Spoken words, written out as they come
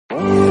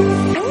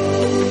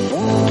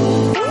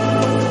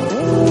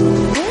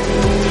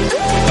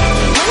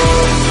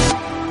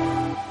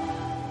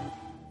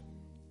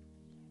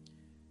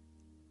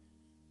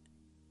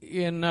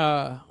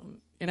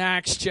in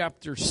Acts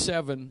chapter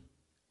 7,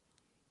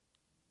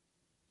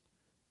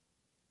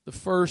 the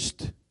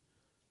first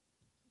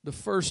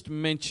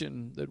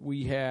mention that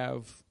we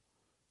have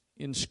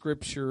in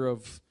Scripture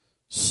of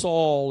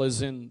Saul,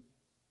 as in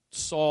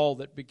Saul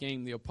that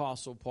became the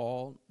Apostle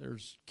Paul.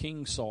 There's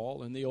King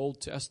Saul in the Old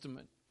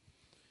Testament.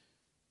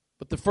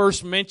 But the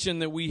first mention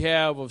that we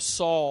have of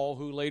Saul,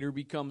 who later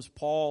becomes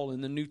Paul in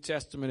the New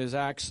Testament, is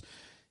Acts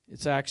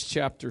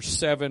chapter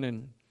 7,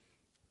 and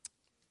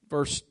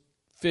verse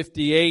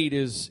 58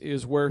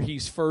 is where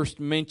he's first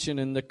mentioned.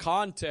 And the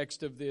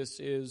context of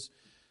this is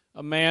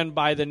a man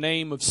by the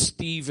name of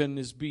Stephen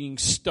is being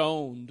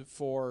stoned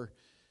for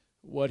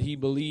what he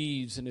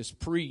believes and has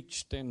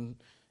preached. And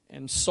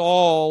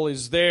Saul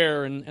is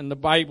there, and the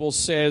Bible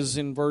says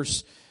in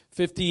verse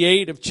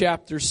 58 of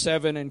chapter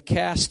 7, and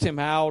cast him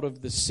out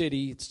of the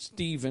city,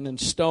 Stephen, and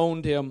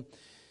stoned him.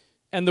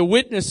 And the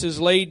witnesses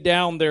laid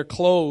down their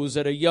clothes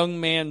at a young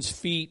man's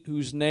feet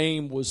whose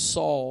name was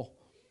Saul.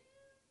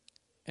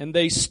 And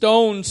they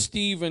stoned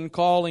Stephen,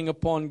 calling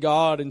upon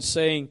God and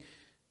saying,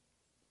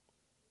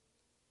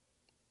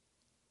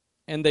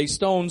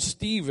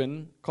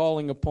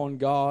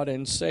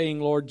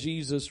 Lord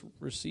Jesus,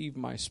 receive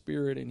my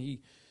spirit. And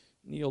he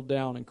kneeled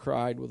down and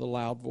cried with a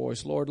loud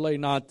voice, Lord, lay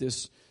not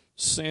this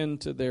sin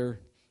to their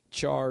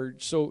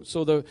charge. So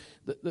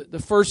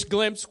the first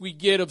glimpse we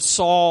get of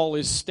Saul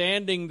is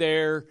standing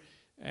there,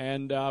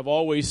 and I've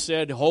always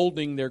said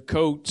holding their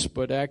coats,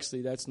 but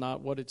actually that's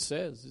not what it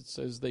says. It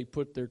says they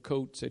put their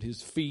coats at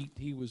his feet.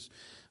 He was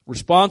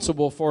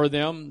responsible for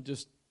them.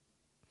 Just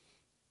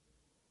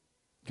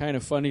kind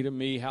of funny to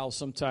me how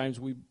sometimes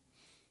we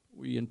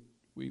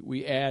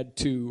add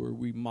to or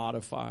we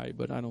modify,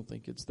 but I don't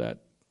think it's that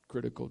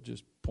critical,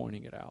 just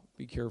pointing it out.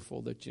 Be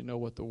careful that you know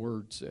what the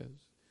Word says.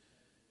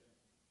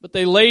 But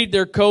they laid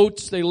their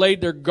coats, they laid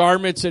their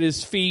garments at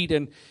his feet,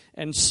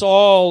 and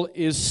Saul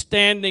is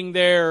standing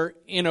there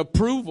in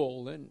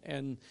approval.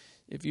 And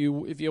if you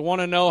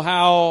want to know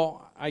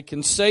how I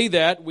can say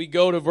that, we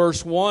go to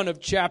verse 1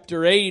 of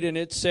chapter 8, and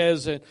it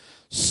says that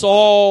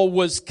Saul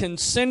was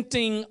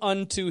consenting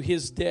unto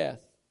his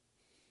death.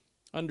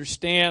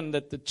 Understand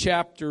that the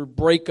chapter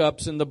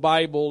breakups in the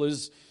Bible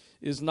is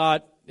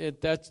not,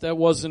 that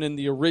wasn't in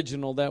the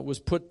original. That was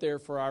put there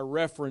for our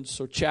reference.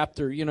 So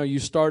chapter, you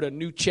start a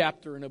new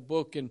chapter in a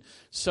book, and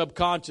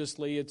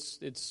subconsciously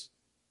it's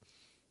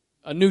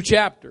a new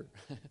chapter.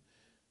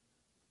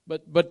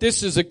 But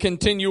this is a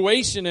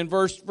continuation, and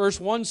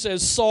verse 1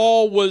 says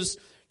Saul was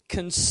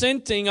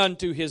consenting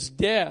unto his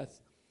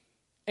death.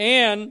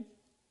 And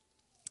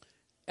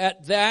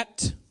at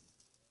that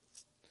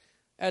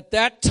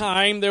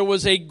time there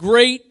was a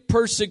great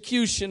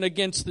persecution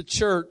against the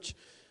church,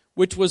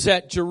 which was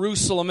at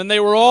Jerusalem. And they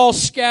were all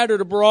scattered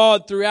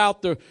abroad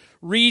throughout the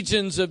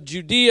regions of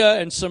Judea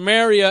and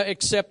Samaria,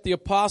 except the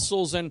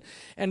apostles, and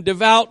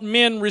devout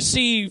men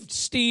received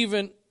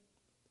Stephen,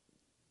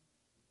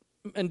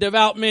 and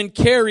devout men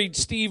carried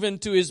Stephen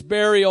to his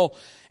burial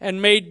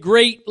and made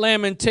great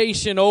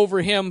lamentation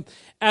over him.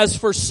 As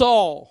for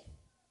Saul,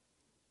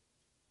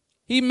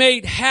 he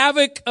made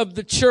havoc of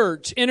the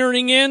church,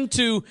 entering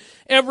into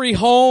every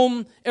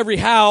home, every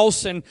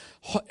house, and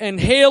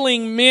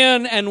hailing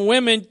men and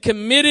women,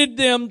 committed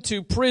them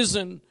to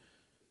prison.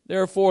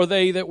 Therefore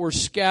they that were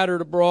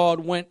scattered abroad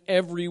went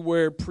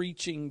everywhere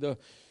preaching the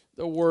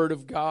word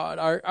of God.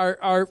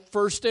 Our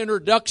first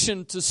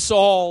introduction to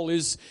Saul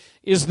is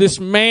this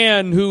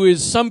man who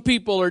is, some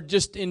people are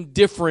just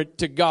indifferent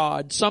to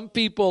God. Some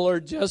people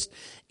are just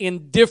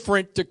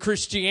indifferent to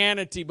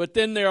Christianity. But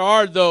then there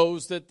are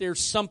those that there's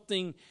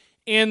something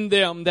in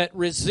them that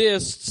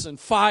resists and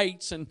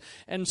fights.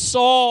 And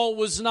Saul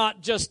was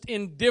not just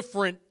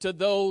indifferent to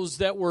those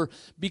that were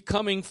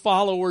becoming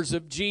followers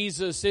of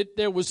Jesus.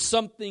 There was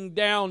something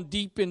down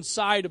deep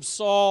inside of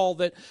Saul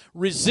that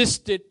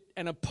resisted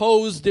and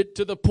opposed it,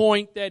 to the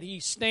point that he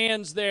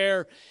stands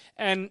there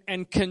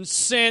and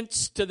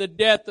consents to the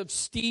death of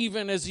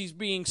Stephen as he's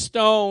being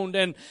stoned.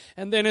 And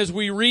then as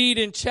we read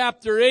in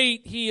chapter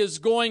 8, he is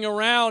going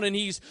around and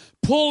he's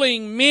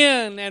pulling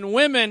men and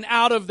women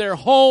out of their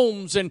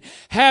homes and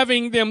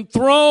having them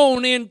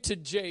thrown into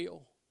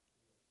jail.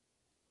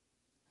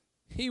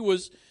 He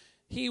was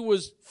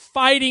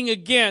fighting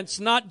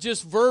against, not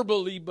just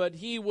verbally, but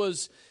he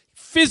was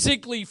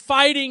physically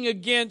fighting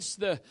against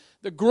the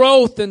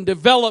growth and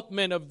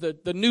development of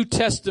the New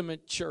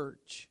Testament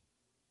church.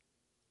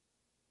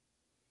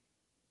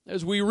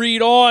 As we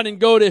read on and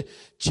go to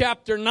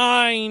chapter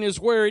 9 is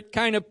where it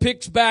kind of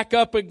picks back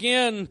up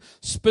again,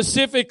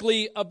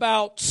 specifically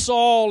about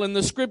Saul. And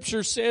the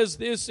scripture says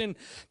this in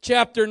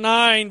chapter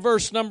 9,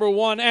 verse number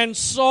 1. And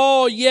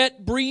Saul,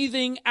 yet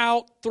breathing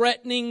out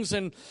threatenings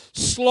and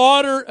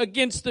slaughter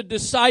against the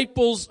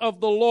disciples of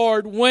the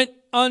Lord, went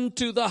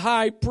unto the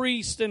high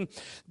priest and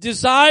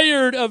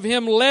desired of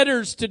him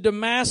letters to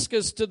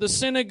Damascus, to the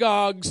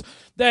synagogues,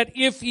 that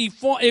if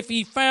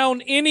he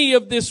found any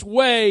of this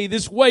way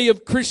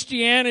of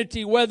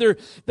Christianity, whether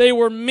they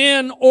were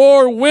men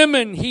or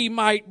women, he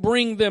might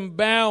bring them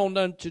bound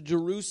unto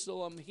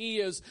Jerusalem.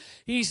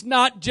 He's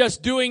not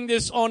just doing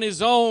this on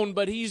his own,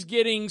 but he's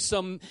getting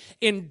some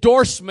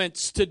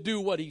endorsements to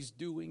do what he's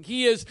doing.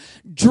 He is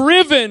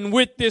driven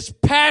with this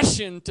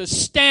passion to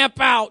stamp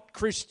out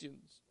Christians.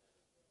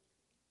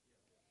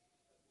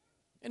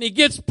 And he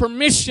gets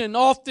permission.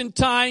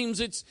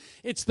 Oftentimes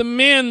it's the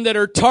men that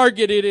are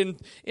targeted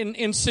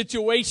in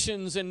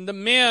situations. And the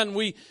men,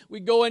 we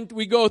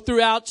go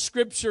throughout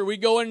Scripture. We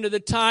go into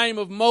the time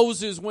of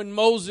Moses when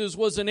Moses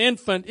was an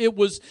infant. It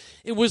was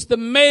the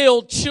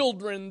male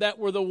children that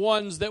were the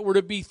ones that were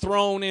to be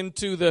thrown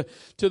into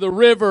the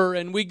river.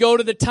 And we go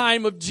to the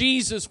time of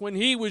Jesus when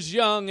he was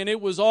young, and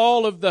it was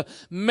all of the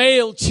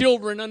male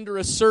children under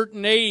a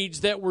certain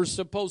age that were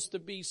supposed to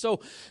be. So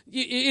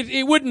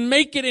it wouldn't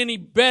make it any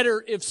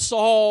better if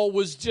Saul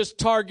was just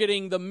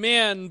targeting the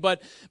men,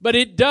 but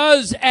it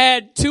does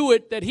add to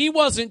it that he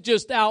wasn't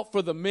just out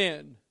for the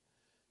men.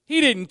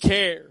 He didn't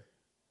care.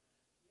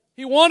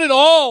 He wanted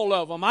all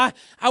of them. I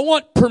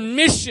want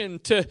permission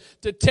to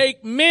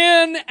take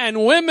men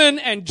and women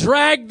and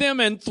drag them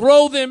and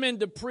throw them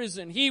into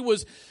prison. He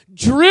was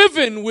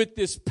driven with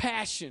this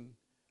passion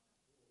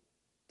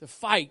to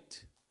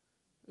fight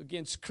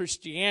against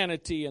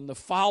Christianity and the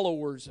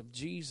followers of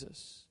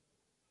Jesus.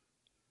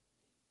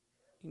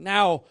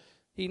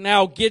 He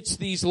now gets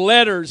these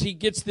letters. He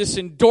gets this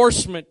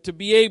endorsement to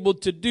be able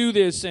to do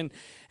this, and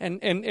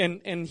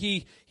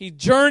he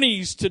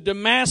journeys to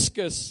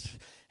Damascus.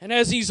 And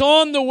as he's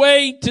on the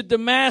way to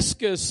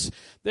Damascus,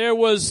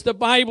 the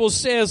Bible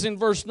says in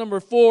verse number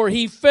 4,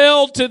 he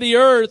fell to the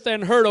earth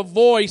and heard a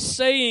voice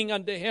saying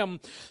unto him,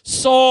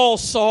 Saul,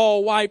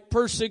 Saul, why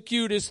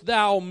persecutest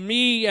thou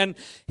me? And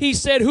he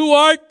said, Who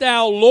art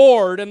thou,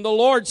 Lord? And the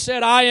Lord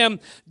said, I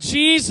am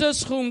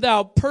Jesus whom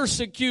thou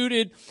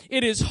persecuted.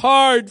 It is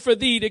hard for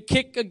thee to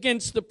kick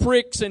against the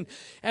pricks. And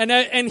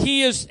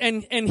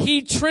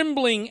he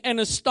trembling and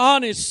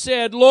astonished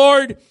said,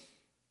 Lord,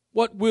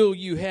 what will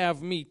you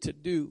have me to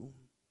do?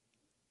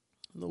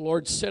 And the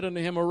Lord said unto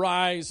him,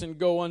 Arise and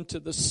go unto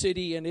the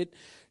city, and it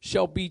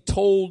shall be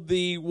told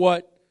thee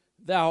what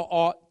thou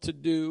ought to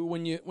do.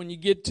 When you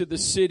get to the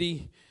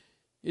city,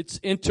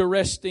 it's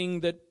interesting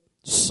that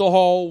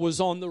Saul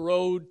was on the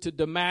road to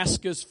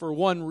Damascus for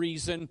one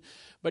reason,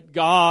 but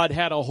God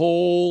had a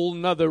whole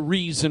nother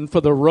reason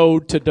for the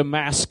road to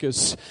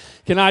Damascus.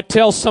 Can I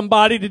tell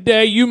somebody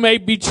today, you may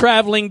be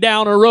traveling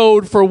down a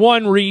road for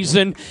one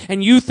reason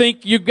and you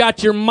think you've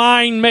got your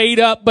mind made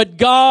up, but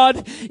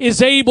God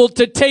is able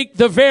to take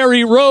the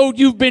very road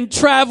you've been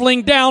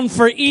traveling down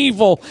for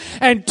evil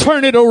and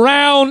turn it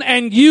around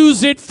and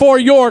use it for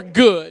your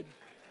good.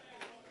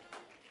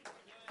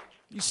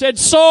 He said,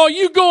 Saul,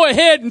 you go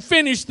ahead and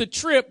finish the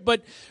trip,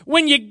 but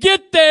when you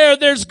get there,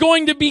 there's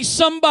going to be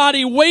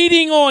somebody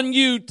waiting on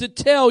you to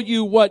tell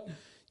you what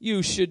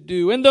you should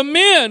do. And the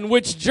men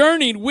which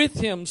journeyed with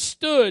him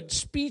stood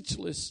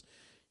speechless,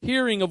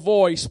 hearing a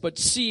voice, but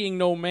seeing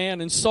no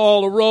man. And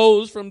Saul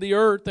arose from the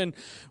earth, and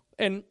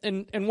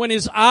when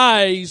his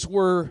eyes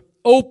were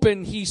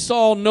open, he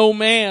saw no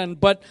man,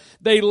 but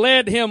they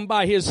led him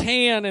by his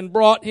hand and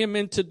brought him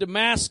into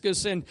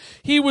Damascus. And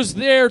he was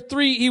there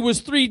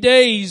 3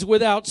 days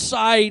without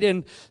sight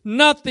and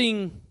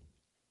nothing,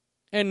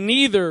 and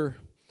neither.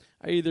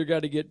 I either got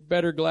to get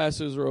better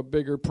glasses or a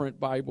bigger print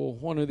Bible,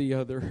 one or the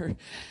other.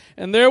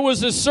 And there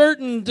was a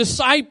certain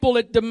disciple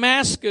at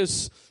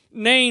Damascus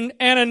named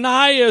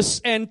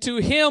Ananias, and to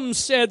him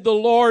said the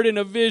Lord in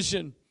a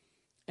vision,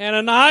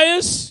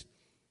 Ananias?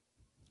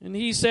 And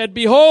he said,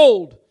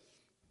 Behold,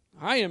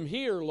 I am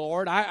here,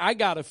 Lord. I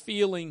got a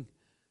feeling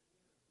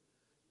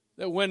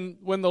that when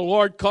the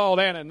Lord called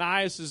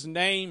Ananias'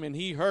 name and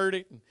he heard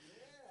it,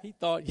 he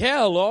thought,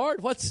 yeah,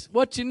 Lord,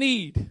 what you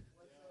need?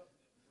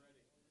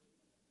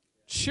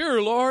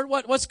 Sure, Lord,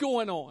 what's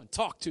going on?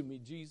 Talk to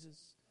me, Jesus.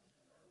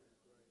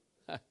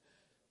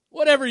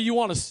 Whatever you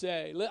want to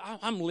say,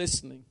 I'm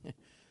listening.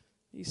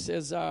 He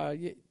says,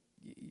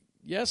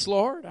 yes,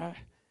 Lord,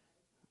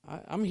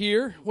 I'm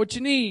here. What you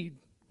need?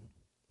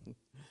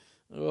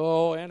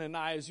 Oh,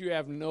 Ananias, you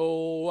have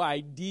no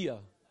idea.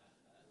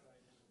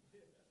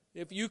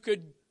 If you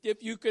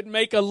could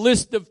make a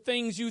list of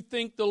things you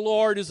think the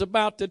Lord is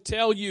about to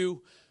tell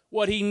you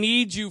what he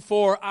needs you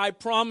for, I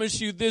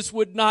promise you this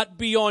would not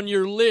be on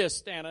your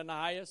list,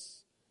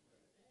 Ananias.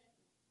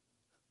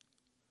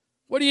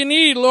 What do you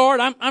need, Lord?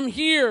 I'm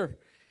here.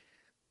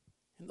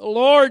 And the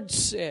Lord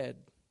said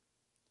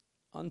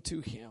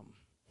unto him,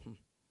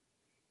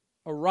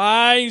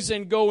 Arise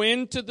and go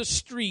into the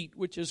street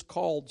which is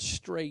called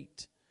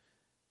Straight,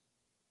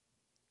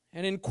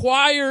 and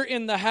inquire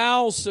in the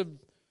house of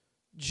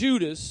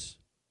Judas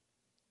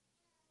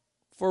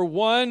for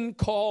one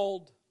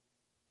called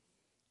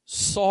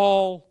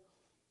Saul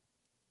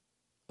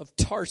of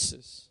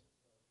Tarsus.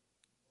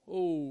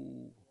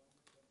 Oh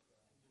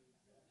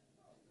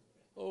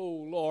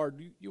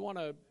Lord, you want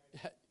to?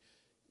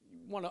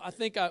 I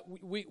think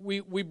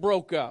we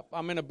broke up.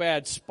 I'm in a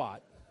bad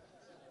spot.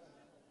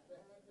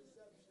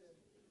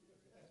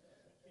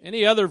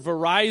 Any other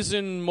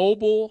Verizon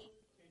mobile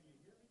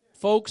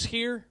folks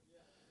here?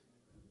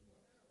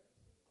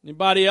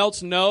 Anybody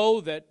else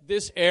know that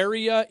this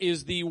area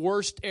is the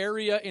worst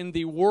area in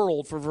the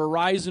world for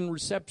Verizon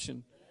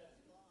reception?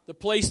 The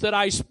place that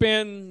I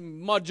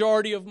spend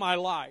majority of my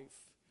life.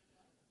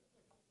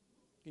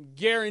 I can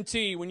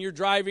guarantee when you're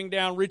driving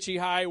down Ritchie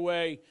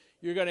Highway,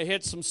 you're going to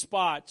hit some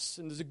spots.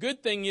 And the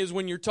good thing is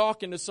when you're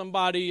talking to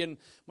somebody, and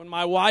when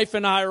my wife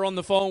and I are on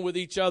the phone with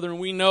each other and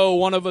we know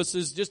one of us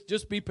is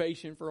just be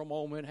patient for a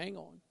moment. Hang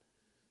on.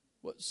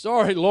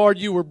 Sorry, Lord,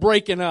 you were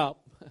breaking up.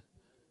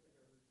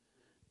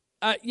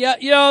 I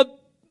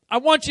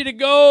want you to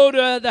go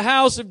to the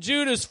house of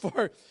Judas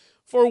for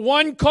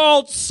one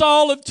called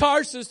Saul of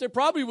Tarsus. There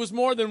probably was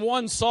more than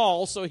one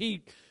Saul, so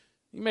he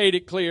made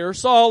it clear.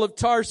 Saul of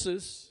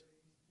Tarsus.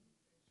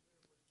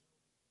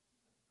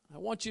 I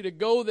want you to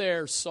go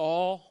there,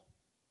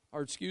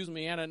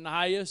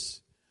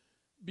 Ananias,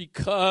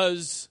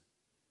 because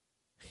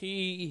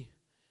he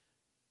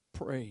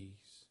prays.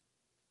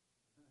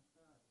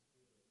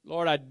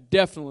 Lord, I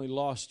definitely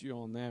lost you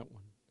on that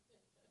one.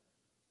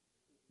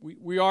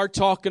 We are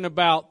talking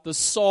about the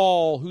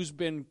Saul who's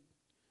been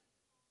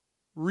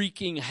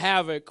wreaking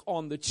havoc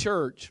on the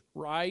church,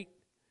 right?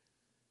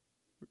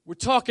 We're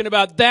talking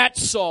about that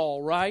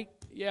Saul, right?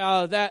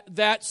 Yeah,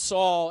 that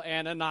Saul,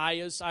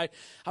 Ananias. I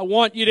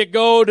want you to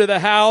go to the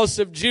house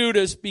of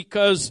Judas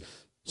because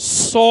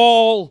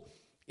Saul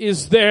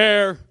is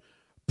there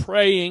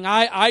praying.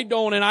 I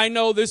don't, and I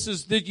know this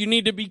is that you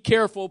need to be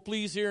careful.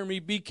 Please hear me.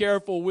 Be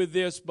careful with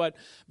this. But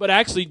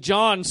actually,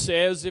 John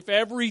says if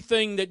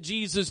everything that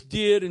Jesus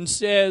did and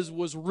says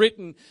was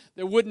written,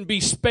 there wouldn't be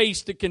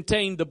space to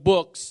contain the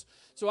books.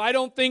 So I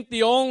don't think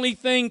the only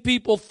thing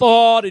people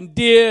thought and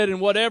did and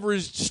whatever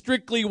is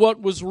strictly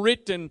what was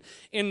written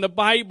in the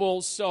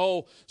Bible.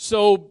 So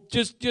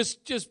just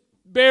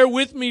bear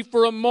with me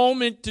for a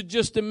moment to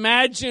just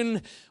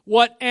imagine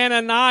what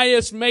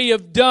Ananias may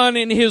have done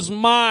in his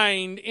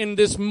mind in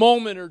this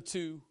moment or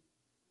two.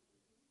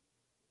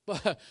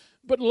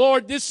 But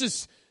Lord, this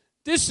is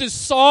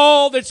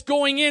Saul that's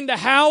going into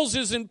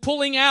houses and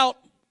pulling out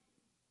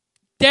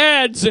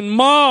dads and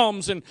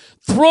moms and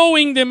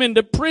throwing them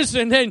into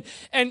prison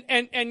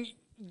and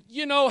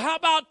you know, how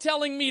about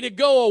telling me to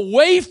go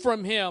away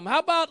from him? How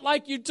about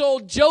like you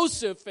told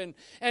Joseph and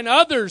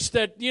others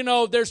that, you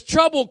know, there's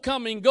trouble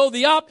coming, go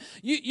the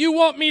you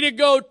want me to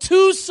go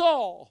to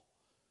Saul?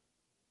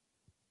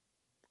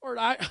 Lord,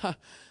 I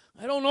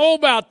don't know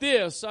about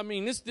this. I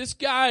mean, this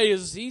guy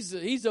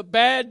he's a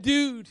bad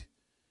dude.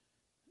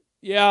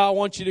 Yeah, I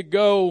want you to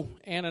go,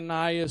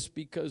 Ananias,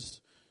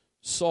 because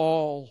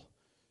Saul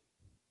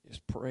is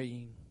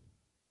praying.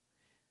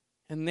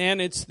 And then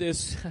it's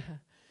this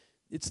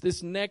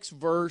next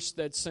verse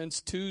that since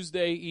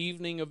Tuesday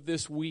evening of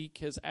this week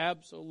has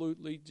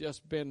absolutely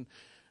just been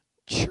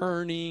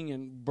churning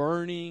and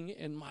burning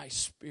in my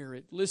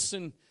spirit.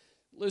 Listen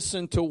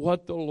to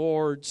what the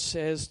Lord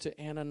says to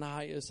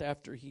Ananias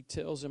after he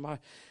tells him, I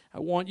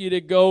want you to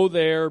go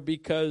there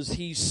because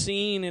he's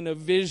seen in a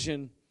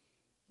vision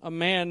a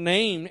man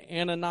named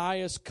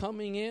Ananias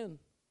coming in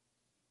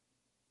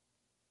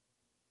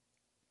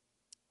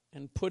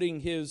and putting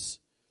his,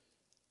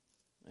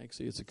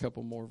 actually it's a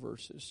couple more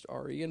verses,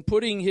 sorry, and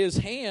putting his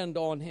hand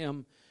on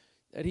him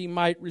that he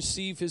might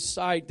receive his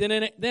sight.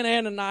 Then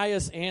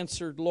Ananias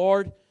answered,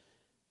 Lord,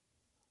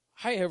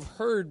 I have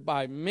heard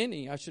by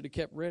many, I should have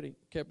kept reading.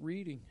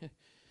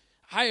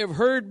 I have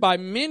heard by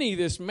many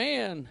this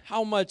man,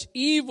 how much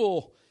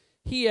evil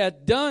he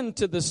had done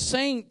to the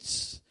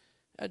saints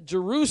at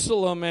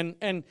Jerusalem,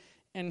 and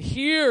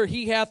here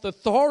he hath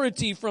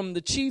authority from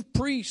the chief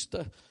priest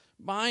to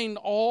bind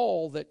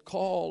all that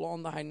call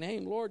on thy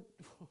name. Lord,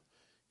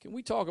 can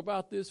we talk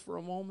about this for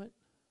a moment?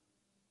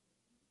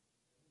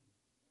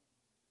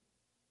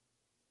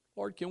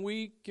 Lord, can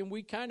we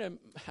kind of,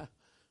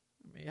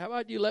 how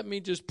about you let me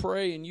just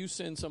pray and you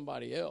send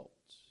somebody else?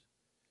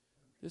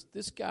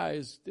 This guy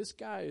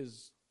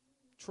is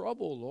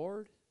trouble,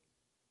 Lord.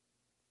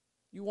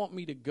 You want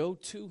me to go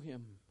to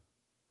him.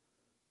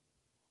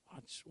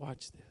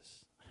 Watch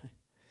this.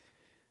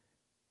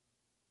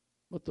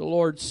 But the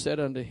Lord said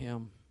unto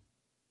him,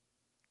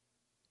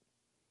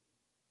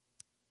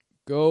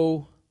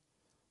 go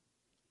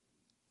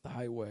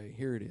thy way.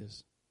 Here it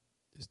is.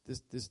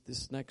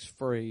 This next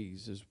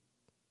phrase is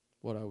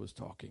what I was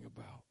talking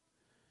about.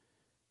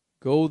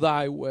 Go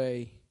thy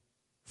way,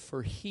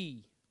 for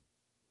he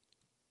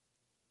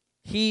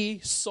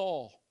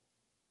saw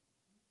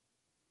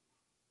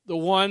the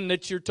one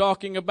that you're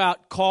talking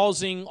about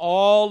causing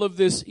all of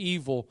this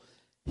evil.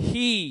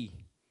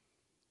 He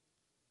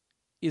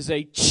is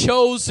a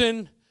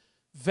chosen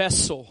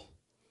vessel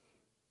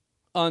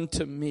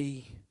unto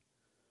me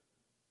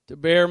to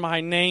bear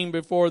my name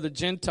before the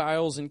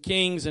Gentiles and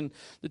kings and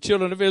the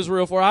children of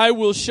Israel, for I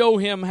will show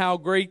him how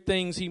great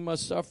things he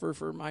must suffer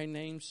for my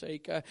name's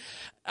sake.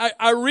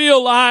 I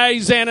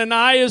realize,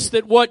 Ananias,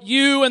 that what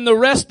you and the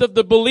rest of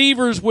the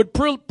believers would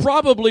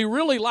probably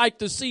really like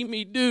to see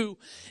me do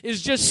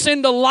is just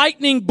send a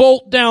lightning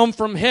bolt down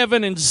from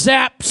heaven and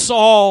zap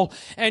Saul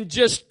and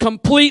just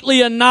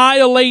completely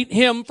annihilate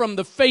him from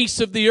the face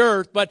of the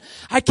earth. But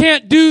I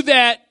can't do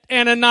that,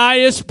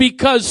 Ananias,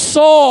 because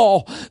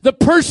Saul, the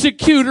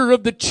persecutor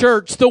of the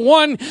church, the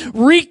one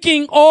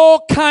wreaking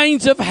all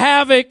kinds of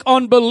havoc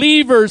on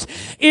believers,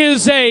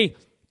 is a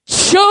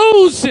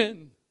chosen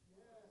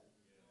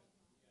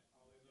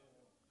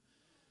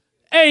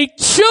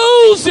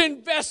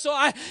vessel.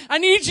 I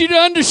need you to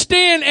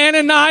understand,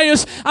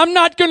 Ananias, I'm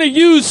not going to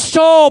use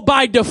Saul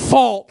by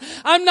default.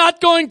 I'm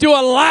not going to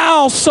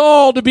allow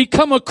Saul to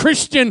become a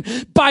Christian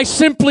by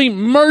simply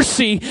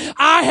mercy.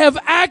 I have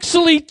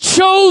actually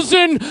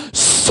chosen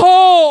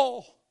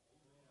Saul.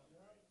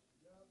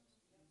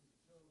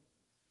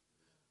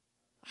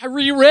 I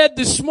reread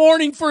this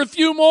morning for a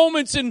few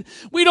moments, and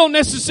we don't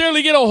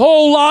necessarily get a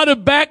whole lot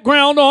of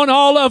background on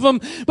all of them,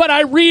 but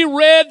I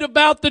reread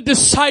about the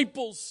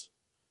disciples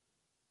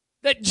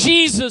that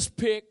Jesus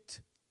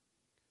picked.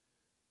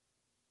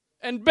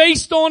 And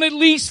based on at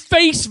least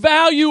face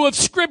value of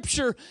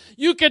Scripture,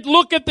 you could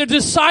look at the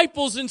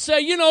disciples and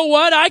say, you know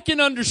what, I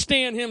can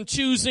understand him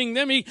choosing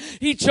them.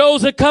 He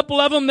chose a couple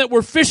of them that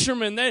were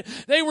fishermen.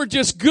 They were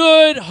just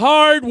good,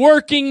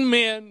 hard-working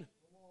men.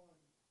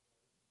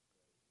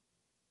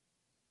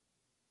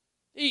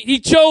 He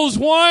chose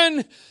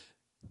one.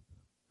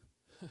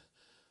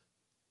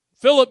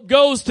 Philip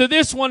goes to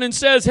this one and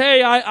says,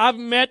 hey, I've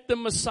met the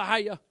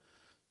Messiah.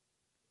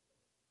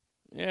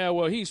 Yeah,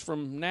 well, he's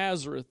from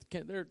Nazareth.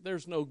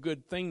 There's no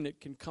good thing that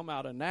can come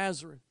out of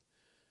Nazareth.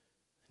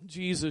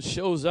 Jesus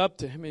shows up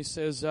to him. He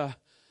says,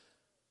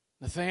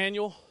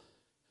 Nathaniel,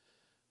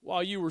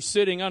 while you were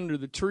sitting under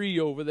the tree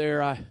over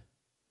there, and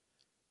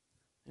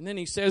then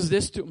he says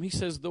this to him. He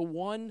says, the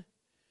one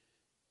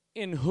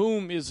in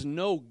whom is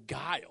no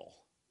guile.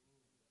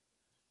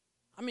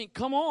 I mean,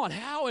 come on.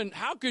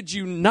 How could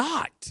you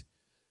not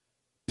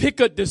pick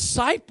a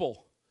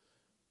disciple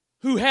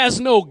who has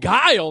no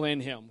guile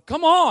in him?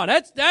 Come on,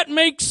 that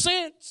makes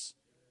sense.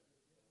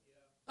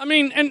 I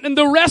mean, and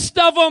the rest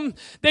of them,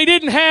 they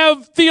didn't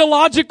have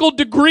theological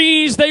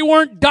degrees. They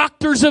weren't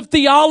doctors of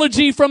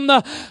theology from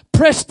the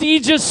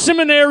prestigious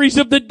seminaries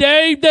of the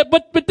day,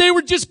 but they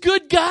were just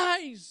good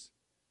guys.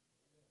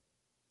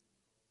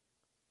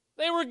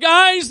 They were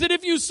guys that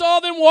if you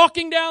saw them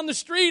walking down the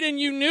street and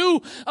you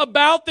knew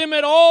about them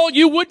at all,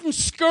 you wouldn't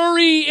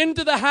scurry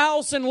into the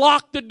house and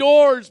lock the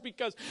doors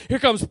because here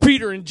comes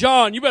Peter and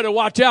John. You better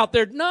watch out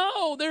there.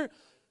 No, they're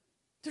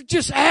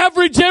just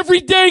average,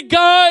 everyday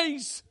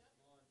guys.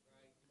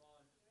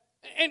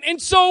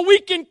 And so we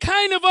can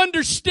kind of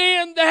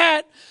understand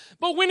that.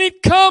 But when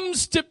it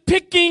comes to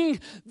picking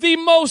the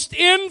most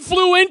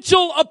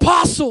influential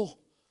apostle,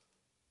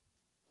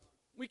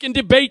 we can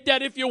debate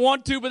that if you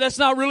want to, but that's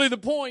not really the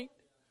point.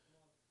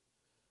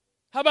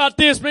 How about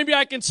this? Maybe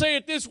I can say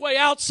it this way.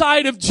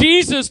 Outside of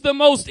Jesus, the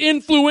most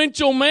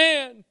influential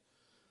man,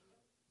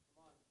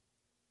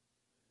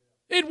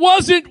 it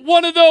wasn't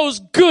one of those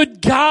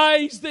good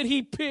guys that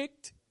he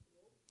picked.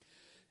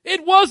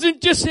 It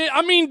wasn't just,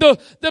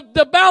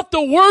 about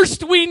the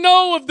worst we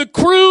know of the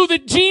crew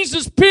that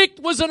Jesus picked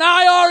was an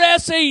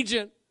IRS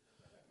agent.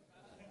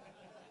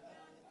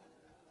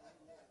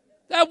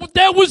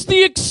 That was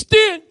the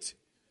extent.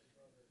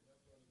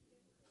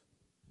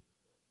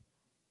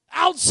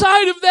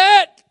 Outside of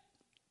that,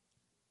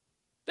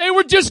 they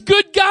were just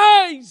good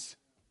guys.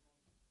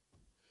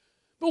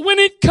 But when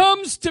it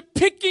comes to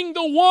picking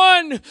the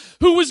one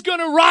who was going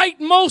to write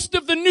most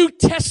of the New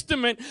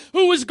Testament,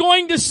 who was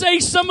going to say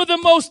some of the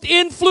most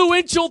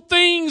influential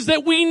things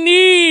that we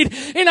need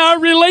in our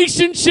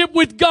relationship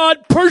with God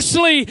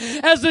personally,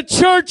 as a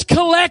church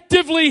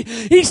collectively,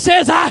 he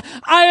says, I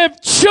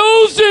have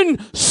chosen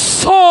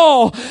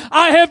Saul.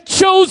 I have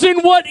chosen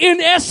what in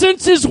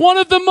essence is one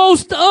of the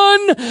most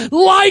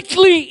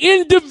unlikely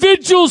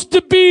individuals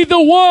to be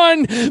the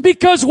one,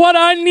 because what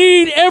I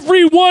need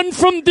everyone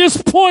from this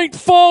point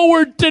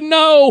forward to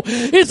know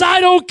is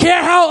I don't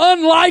care how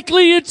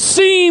unlikely it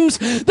seems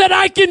that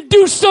I can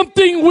do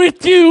something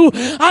with you.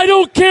 I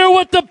don't care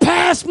what the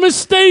past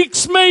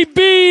mistakes may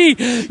be.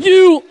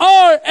 You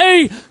are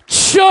a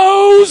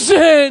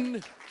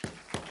chosen.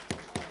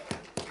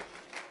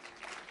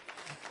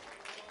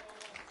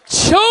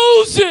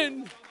 Chosen.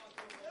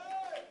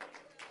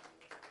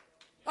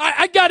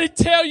 I got to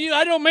tell you,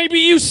 maybe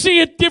you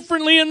see it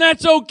differently, and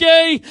that's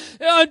okay.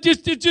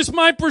 It's just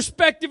my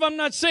perspective. I'm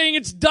not saying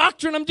it's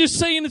doctrine. I'm just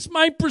saying it's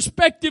my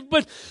perspective.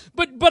 But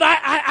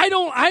I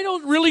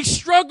don't really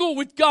struggle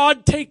with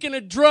God taking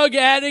a drug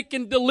addict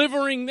and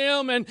delivering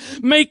them and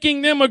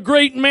making them a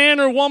great man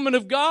or woman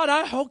of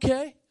God.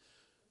 Okay.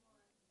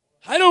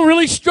 I don't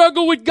really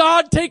struggle with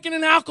God taking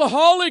an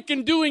alcoholic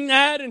and doing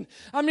that. And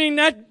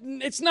that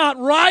it's not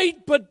right,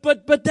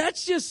 but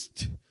that's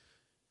just.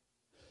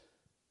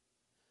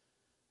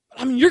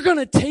 I mean, you're going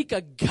to take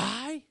a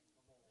guy?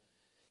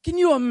 Can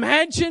you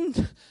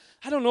imagine?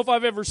 I don't know if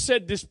I've ever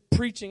said this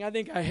preaching. I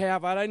think I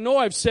have. I know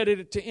I've said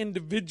it to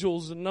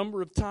individuals a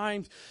number of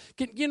times.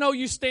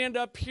 You stand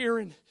up here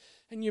and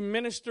you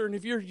minister,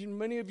 and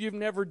many of you have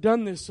never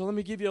done this, so let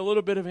me give you a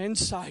little bit of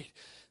insight.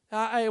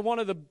 One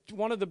of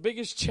the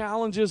biggest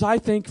challenges I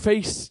think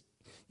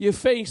you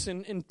face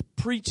in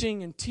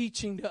preaching and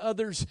teaching to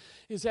others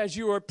is as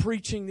you are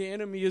preaching, the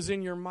enemy is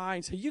in your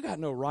mind. Say, you got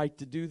no right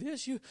to do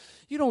this. You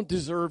don't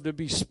deserve to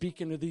be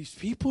speaking to these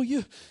people.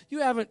 You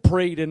haven't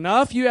prayed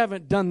enough. You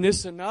haven't done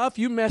this enough.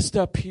 You messed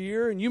up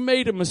here and you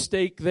made a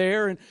mistake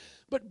there.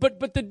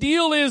 But the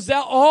deal is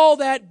that all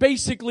that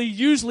basically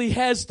usually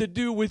has to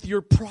do with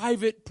your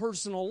private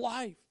personal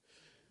life.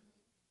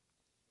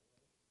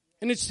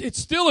 And it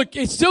still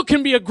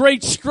can be a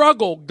great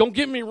struggle. Don't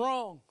get me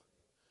wrong.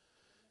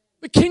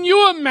 But can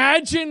you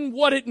imagine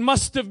what it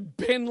must have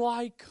been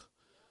like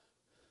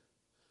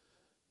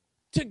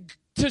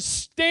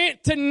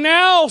to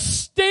now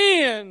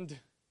stand?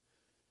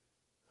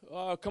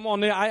 Come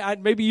on,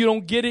 maybe you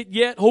don't get it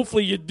yet.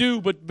 Hopefully you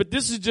do, but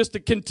this is just a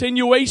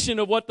continuation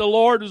of what the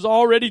Lord is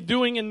already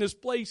doing in this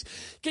place.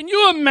 Can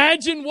you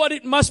imagine what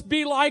it must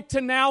be like to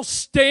now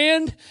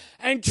stand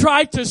and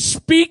try to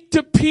speak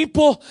to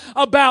people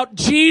about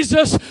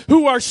Jesus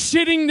who are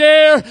sitting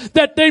there,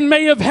 that they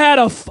may have had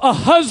a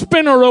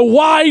husband or a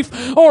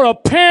wife or a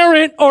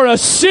parent or a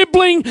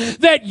sibling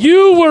that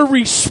you were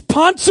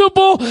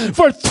responsible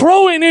for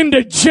throwing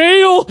into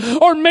jail,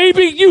 or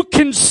maybe you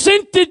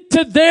consented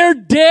to their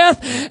death,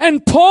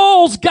 and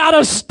Paul's got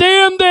to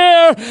stand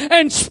there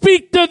and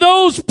speak to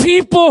those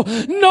people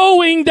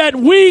knowing that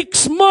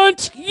weeks,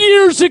 months,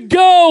 years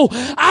ago,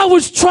 I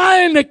was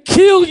trying to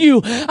kill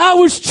you. I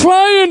was trying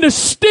to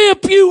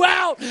stamp you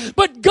out.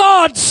 But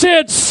God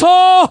said,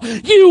 Saul,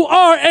 you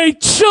are a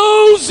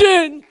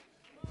chosen.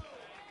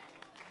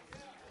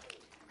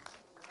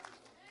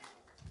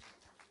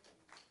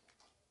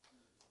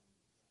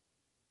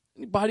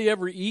 Anybody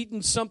ever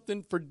eaten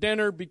something for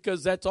dinner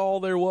because that's all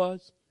there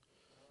was?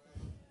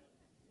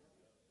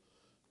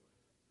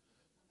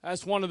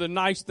 That's one of the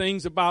nice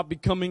things about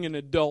becoming an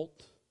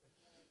adult.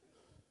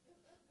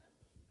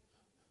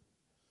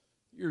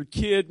 You're a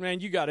kid, man,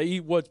 you got to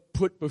eat what's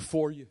put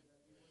before you.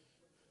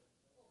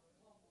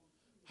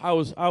 I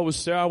was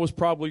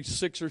probably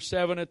 6 or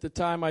 7 at the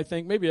time, I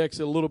think. Maybe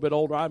actually a little bit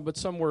older, but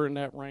somewhere in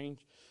that range.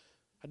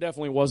 I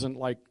definitely wasn't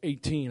like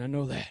 18, I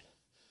know that.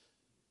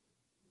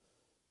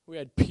 We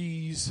had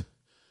peas.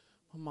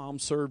 My mom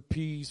served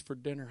peas for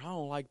dinner. I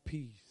don't like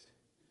peas.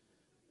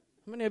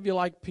 How many of you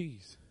like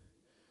peas?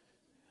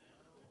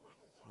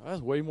 Well,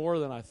 that's way more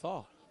than I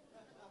thought.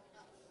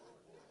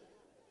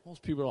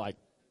 Most people are like,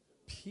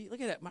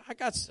 look at that.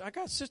 I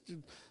got Sister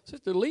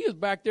Leah's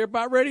back there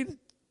about ready to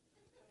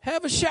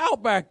have a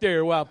shout back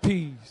there about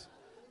peas.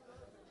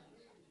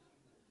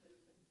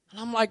 And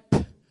I'm like,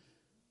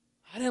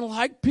 I didn't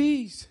like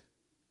peas.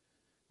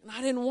 And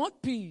I didn't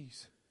want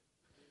peas.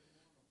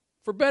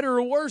 For better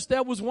or worse,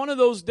 that was one of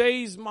those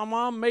days my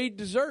mom made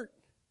dessert.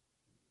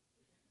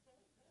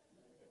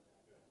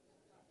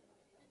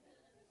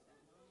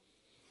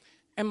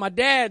 And my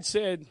dad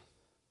said,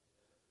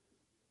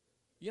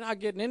 you're not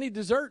getting any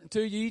dessert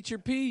until you eat your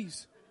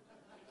peas.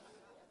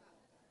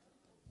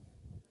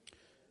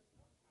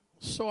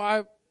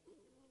 So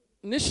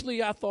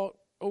initially I thought,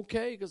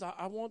 okay, because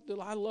I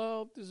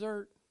love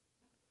dessert.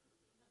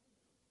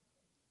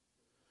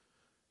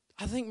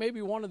 I think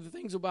maybe one of the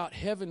things about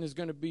heaven is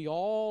going to be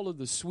all of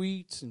the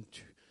sweets and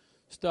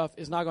stuff.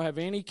 It's not going to have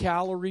any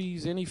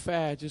calories, any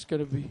fat. It's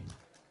going to be.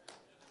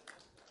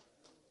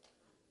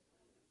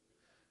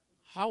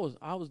 I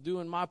was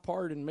doing my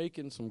part in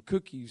making some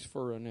cookies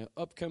for an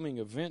upcoming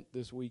event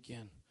this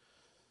weekend.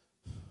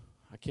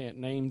 I can't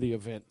name the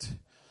event.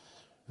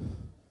 You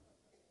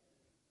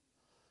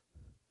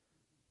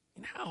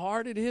know how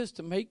hard it is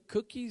to make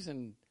cookies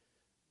and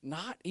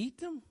not eat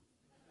them?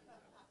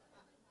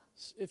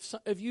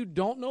 If you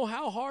don't know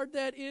how hard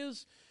that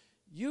is,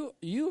 you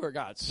are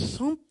got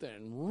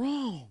something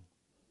wrong.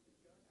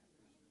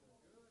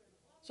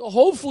 So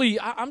hopefully,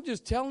 I'm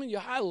just telling you,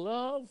 I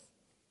love.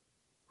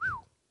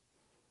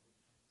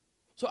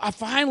 So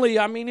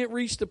it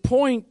reached a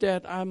point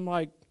that I'm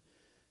like,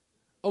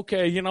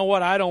 okay, you know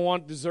what? I don't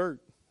want dessert.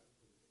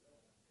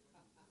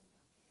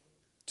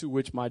 To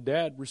which my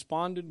dad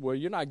responded, well,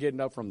 you're not getting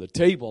up from the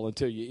table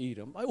until you eat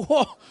them. I'm like,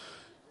 whoa.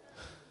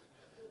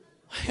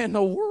 In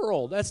the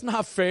world, that's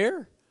not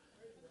fair.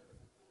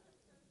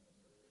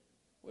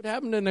 What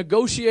happened to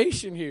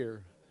negotiation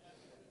here?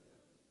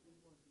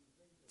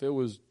 If it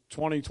was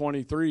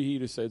 2023,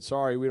 he'd have said,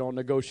 sorry, we don't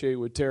negotiate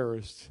with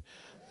terrorists.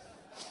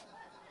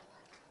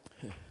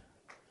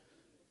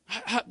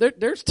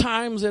 There's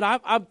times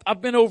that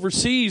I've been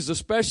overseas,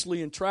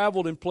 especially, and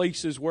traveled in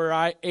places where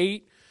I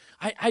ate.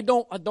 I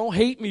don't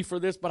hate me for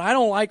this, but I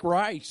don't like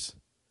rice.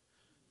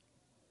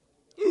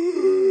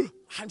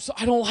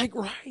 I don't like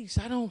rice.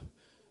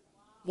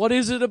 What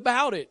is it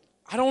about it?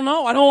 I don't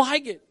know. I don't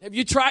like it. Have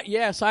you tried?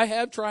 Yes, I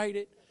have tried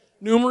it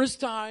numerous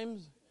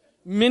times,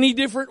 many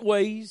different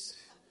ways.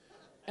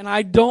 and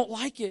I don't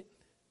like it.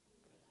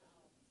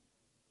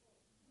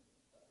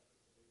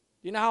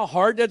 You know how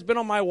hard that's been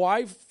on my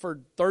wife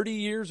for 30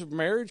 years of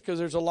marriage? Because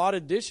there's a lot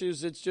of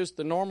dishes. It's just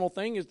the normal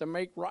thing is to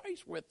make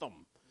rice with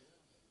them.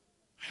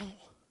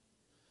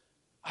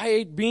 I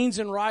ate beans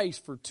and rice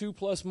for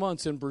 2+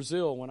 months in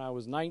Brazil when I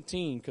was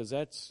 19 because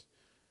that's,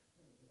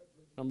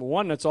 number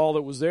one, that's all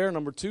that was there.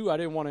 Number two, I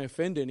didn't want to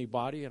offend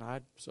anybody.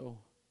 So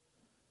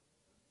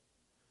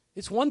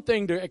it's one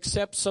thing to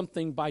accept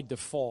something by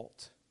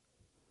default.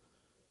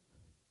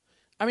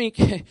 I mean,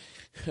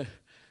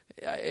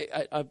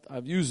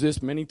 I've used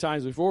this many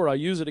times before. I'll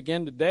use it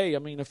again today. I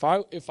mean, if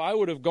I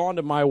would have gone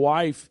to my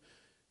wife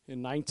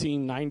in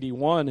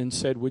 1991 and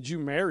said, "Would you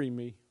marry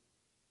me?"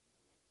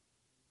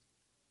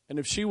 And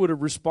if she would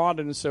have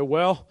responded and said,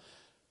 "Well,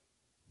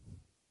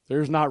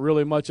 there's not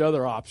really much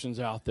other options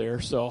out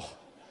there, so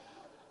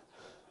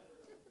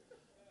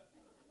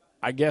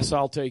I guess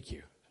I'll take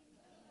you,"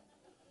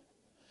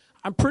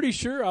 I'm pretty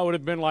sure I would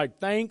have been like,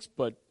 "Thanks,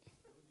 but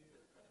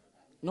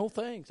no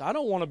thanks. I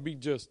don't want to be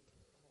just..."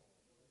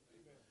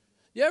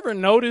 You ever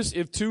notice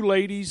if two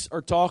ladies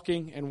are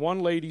talking and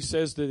one lady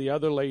says to the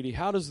other lady,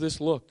 "How does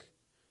this look?"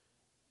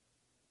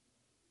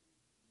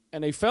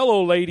 And a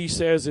fellow lady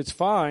says, "It's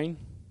fine."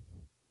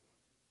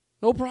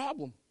 No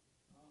problem.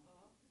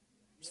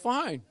 It's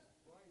fine.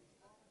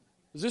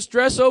 Is this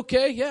dress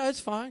okay? Yeah,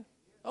 it's fine.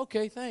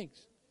 Okay, thanks.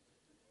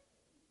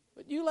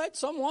 But you let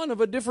someone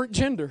of a different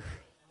gender.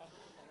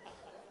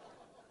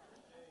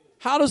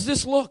 "How does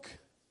this look?"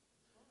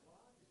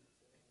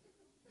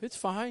 "It's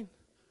fine."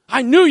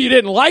 "I knew you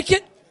didn't like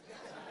it."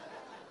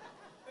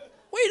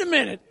 Wait a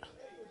minute.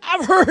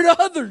 I've heard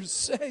others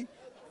say.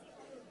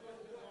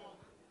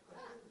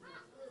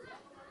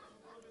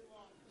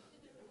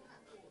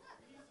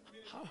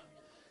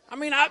 I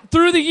mean,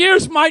 through the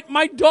years,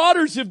 my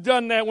daughters have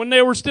done that when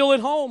they were still at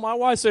home. My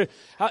wife said,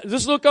 "Does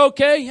this look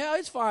okay?" "Yeah,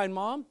 it's fine,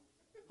 Mom."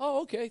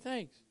 "Oh, okay,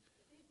 thanks."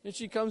 And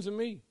she comes to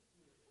me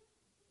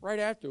right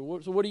after.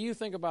 "So what do you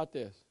think about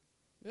this?"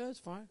 "Yeah, it's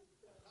fine."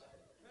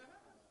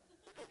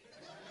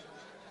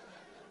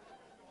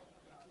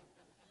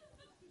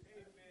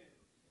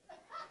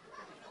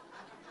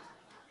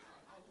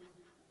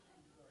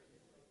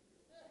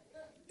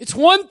 It's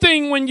one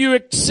thing when you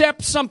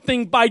accept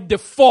something by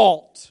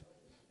default.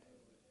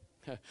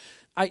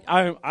 I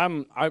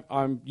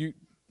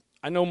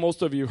know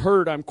most of you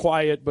heard I'm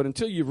quiet, but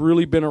until you've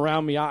really been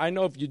around me, I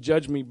know if you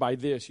judge me by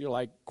this, you're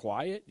like,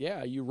 "Quiet?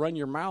 Yeah, you run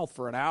your mouth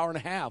for an hour and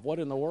a half. What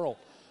in the world?"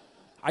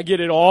 I get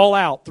it all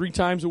out 3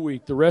 times a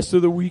week. The rest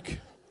of the week,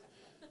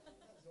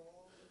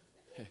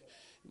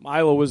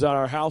 Mila was at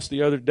our house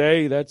the other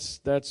day.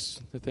 That's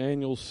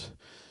Nathaniel's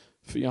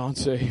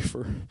fiance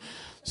for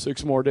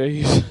 6 more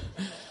days.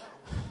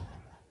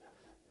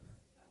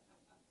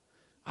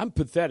 I'm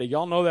pathetic.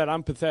 Y'all know that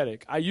I'm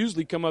pathetic. I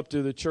usually come up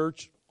to the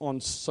church on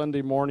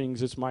Sunday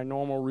mornings. It's my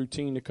normal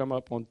routine to come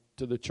up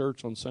to the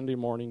church on Sunday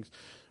mornings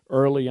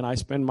early, and I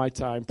spend my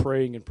time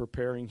praying and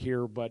preparing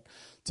here. But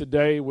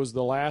today was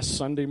the last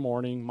Sunday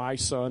morning my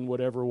son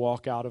would ever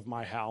walk out of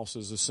my house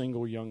as a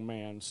single young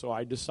man. So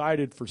I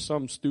decided for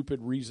some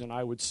stupid reason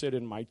I would sit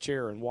in my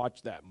chair and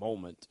watch that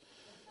moment.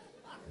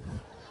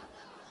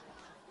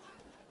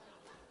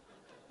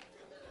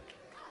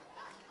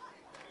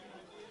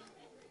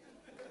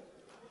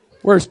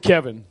 Where's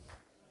Kevin?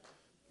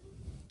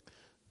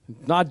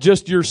 Not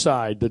just your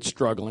side that's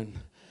struggling.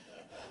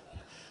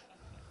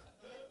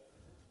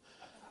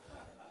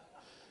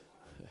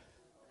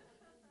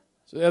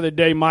 So the other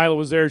day, Mila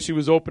was there. She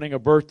was opening a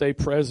birthday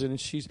present,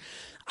 and she's,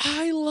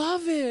 "I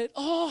love it.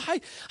 Oh, I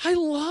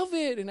love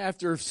it." And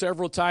after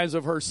several times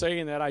of her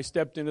saying that, I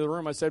stepped into the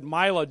room. I said,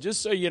 "Mila,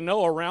 just so you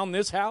know, around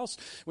this house,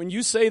 when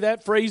you say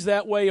that phrase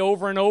that way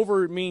over and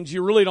over, it means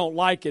you really don't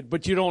like it,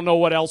 but you don't know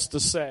what else to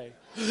say."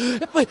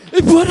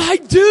 But I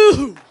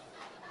do.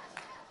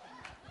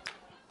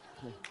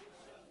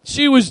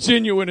 She was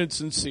genuine and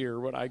sincere,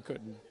 but I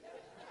couldn't.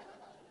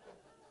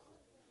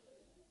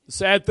 The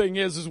sad thing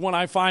is when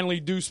I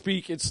finally do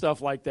speak, it's stuff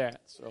like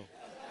that. So,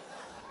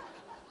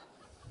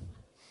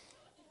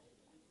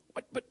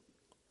 but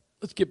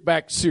let's get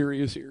back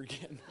serious here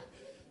again.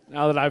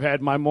 Now that I've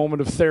had my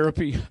moment of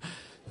therapy,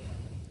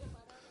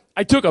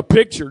 I took a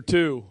picture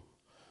too.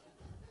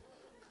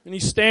 And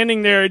he's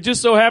standing there. It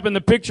just so happened the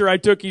picture I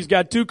took, he's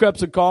got 2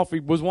 cups of coffee.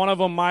 Was one of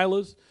them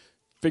Mila's?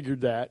 Figured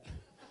that.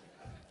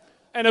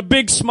 And a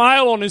big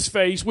smile on his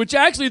face, which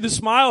actually the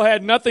smile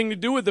had nothing to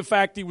do with the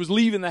fact he was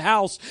leaving the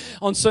house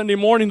on Sunday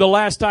morning the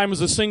last time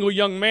as a single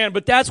young man.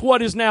 But that's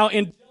what is now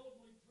indelibly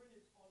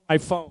printed on my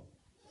phone.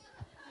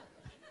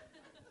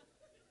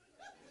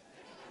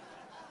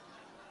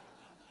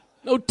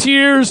 No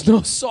tears,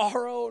 no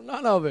sorrow,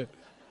 none of it.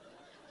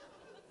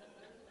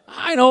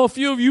 I know a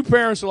few of you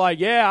parents are like,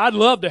 "Yeah, I'd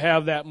love to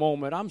have that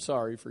moment." I'm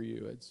sorry for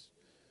you. It's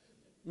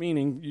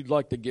meaning you'd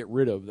like to get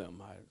rid of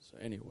them.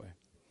 Anyway,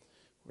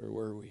 where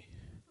were we?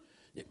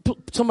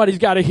 Somebody's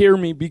got to hear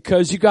me,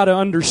 because you got to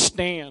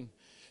understand,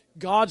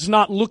 God's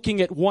not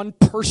looking at one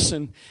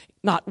person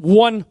Not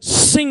one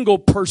single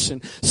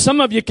person. Some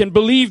of you can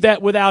believe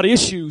that without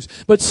issues,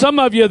 but some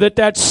of you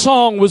that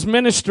song was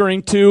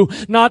ministering to,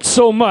 not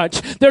so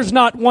much. There's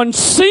not one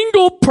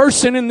single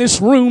person in this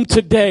room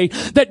today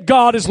that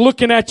God is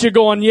looking at you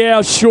going,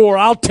 yeah, sure,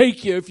 I'll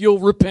take you if you'll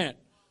repent.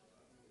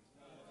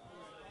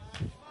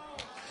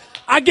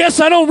 I guess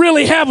I don't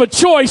really have a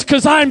choice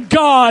because I'm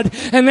God,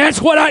 and that's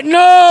what I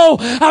know.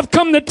 I've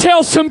come to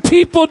tell some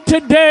people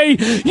today,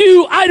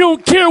 I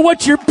don't care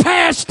what your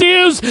past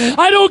is.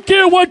 I don't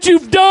care what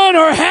you've done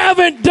or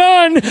haven't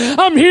done.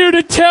 I'm here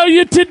to tell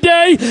you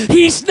today,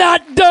 He's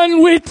not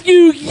done with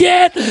you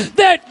yet,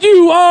 that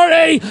you are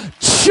a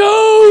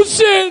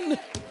chosen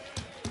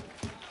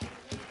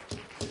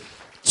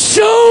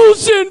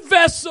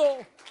vessel.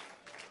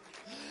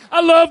 I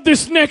love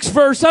this next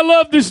verse.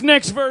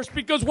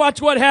 Because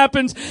watch what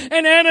happens.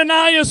 And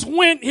Ananias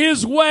went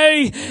his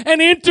way and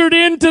entered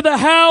into the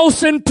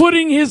house, and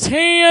putting his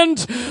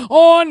hands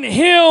on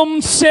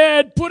him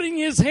putting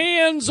his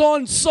hands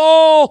on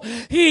Saul,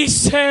 he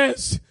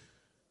says,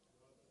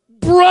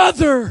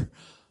 Brother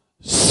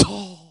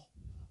Saul.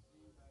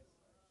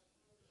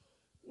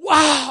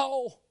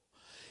 Wow.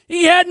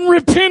 He hadn't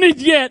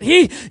repented yet.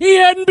 He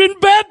hadn't been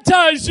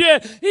baptized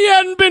yet. He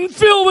hadn't been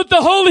filled with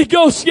the Holy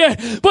Ghost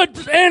yet.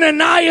 But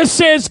Ananias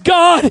says,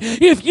 God,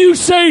 if you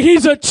say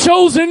he's a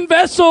chosen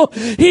vessel,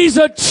 he's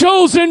a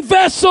chosen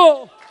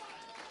vessel.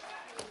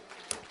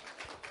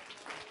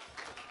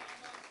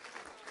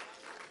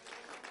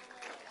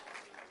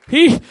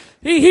 He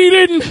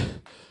didn't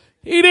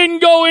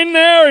go in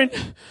there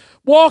and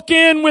walk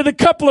in with a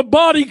couple of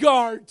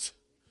bodyguards.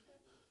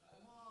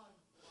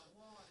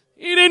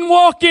 He didn't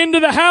walk into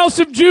the house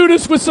of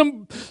Judas with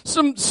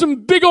some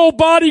big old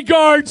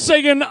bodyguards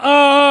saying,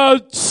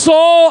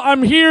 Saul,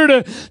 I'm here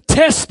to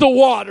test the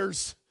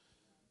waters.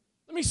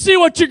 Let me see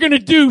what you're going to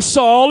do,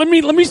 Saul. Let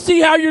me see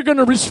how you're going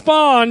to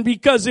respond,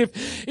 because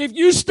if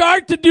you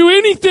start to do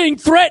anything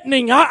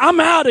threatening,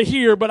 I'm out of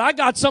here, but I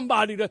got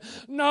somebody to...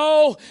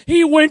 No,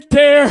 he went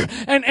there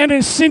and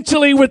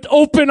essentially with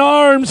open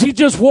arms, he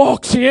just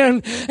walks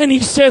in and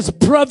he says,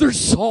 Brother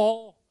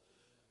Saul.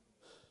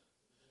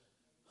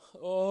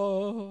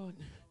 Oh,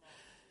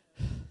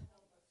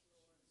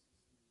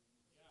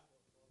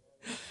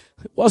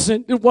 it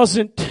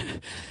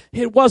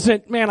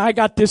wasn't, man, I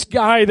got this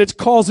guy that's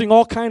causing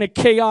all kind of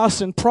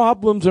chaos and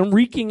problems and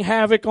wreaking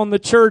havoc on the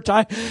church.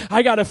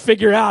 I got to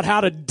figure out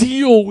how to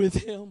deal with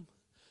him.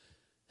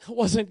 It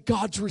wasn't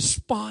God's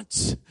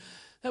response.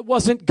 That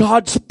wasn't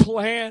God's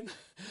plan.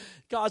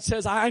 God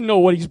says, I know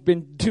what he's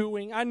been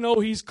doing. I know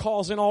he's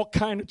causing all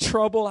kind of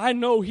trouble. I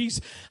know he's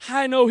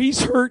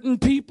hurting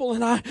people,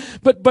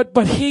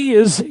 but he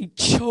is a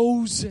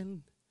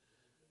chosen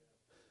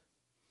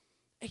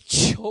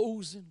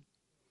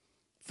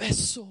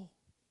vessel.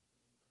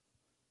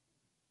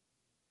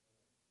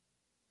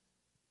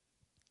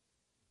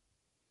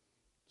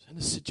 I was in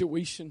a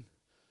situation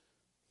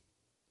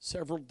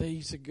several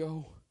days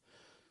ago.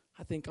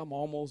 I think I'm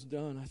almost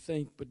done,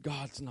 but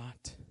God's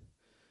not.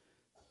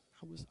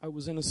 I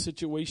was in a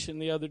situation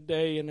the other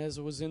day, and as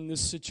I was in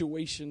this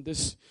situation,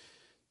 this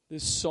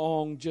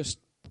song just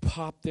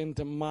popped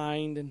into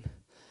mind, and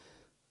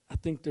I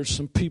think there's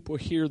some people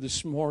here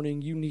this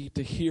morning, you need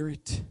to hear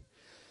it.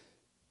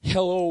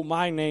 Hello,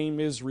 my name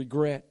is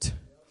Regret.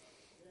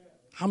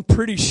 I'm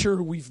pretty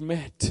sure we've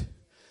met.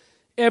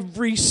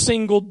 Every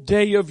single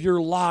day of your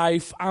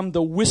life, I'm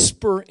the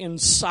whisper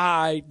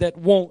inside that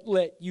won't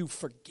let you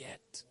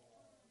forget.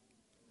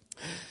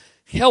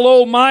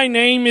 Hello, my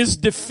name is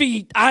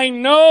Defeat. I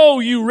know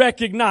you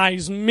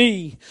recognize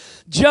me.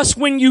 Just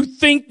when you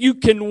think you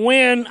can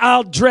win,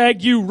 I'll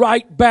drag you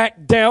right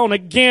back down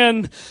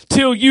again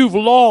till you've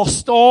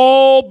lost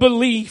all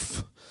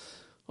belief.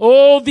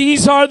 Oh,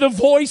 these are the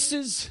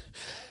voices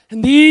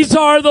and these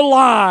are the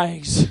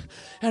lies.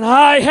 And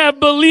I have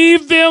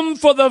believed them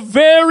for the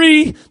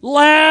very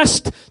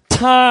last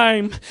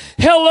time.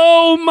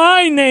 Hello,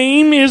 my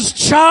name is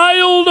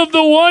Child of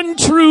the One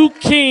True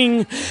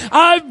King.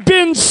 I've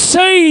been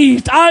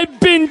saved. I've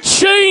been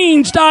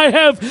changed. I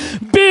have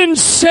been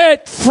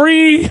set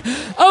free.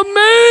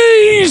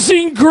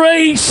 Amazing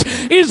grace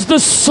is the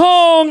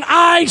song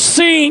I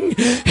sing.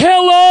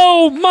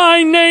 Hello,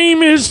 my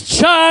name is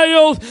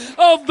Child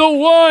of the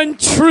One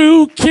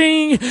True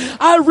King.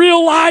 I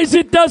realize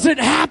it doesn't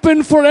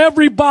happen for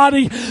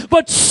everybody,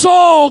 but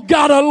Saul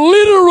got a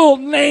literal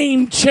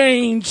name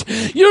change.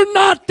 You're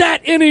not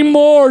that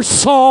anymore,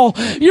 Saul.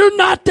 You're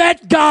not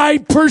that guy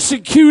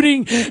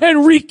persecuting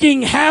and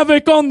wreaking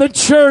havoc on the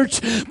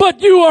church, but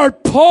you are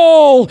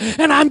Paul,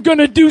 and I'm going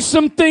to do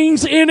some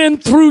things in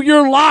and through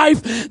your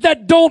life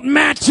that don't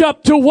match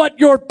up to what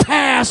your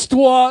past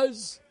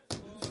was.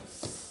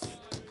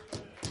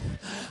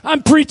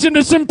 I'm preaching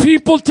to some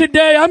people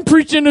today. I'm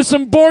preaching to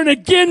some born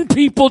again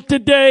people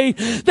today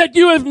that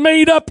you have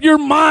made up your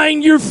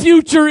mind. Your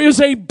future is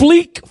a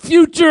bleak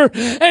future.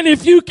 And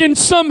if you can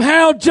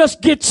somehow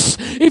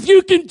if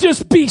you can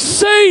just be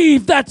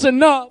saved, that's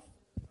enough.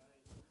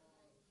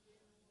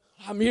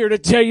 I'm here to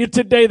tell you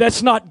today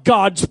that's not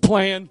God's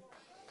plan.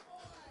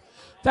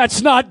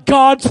 That's not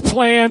God's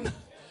plan.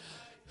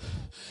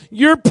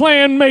 Your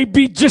plan may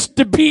be just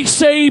to be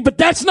saved, but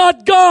that's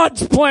not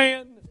God's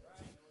plan.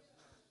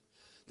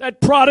 That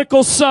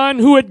prodigal son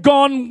who had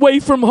gone away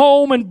from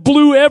home and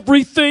blew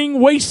everything,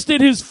 wasted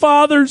his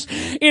father's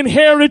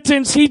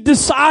inheritance, he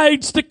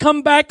decides to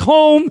come back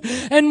home.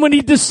 And when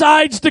he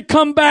decides to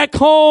come back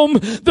home,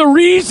 the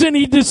reason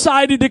he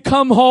decided to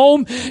come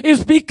home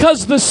is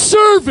because the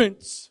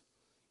servants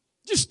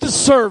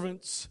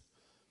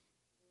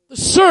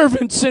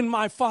in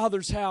my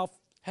father's house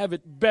have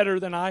it better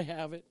than I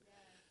have it.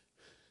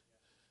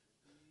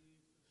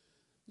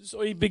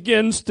 So he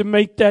begins to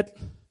make that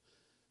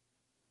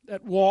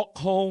walk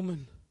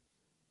home.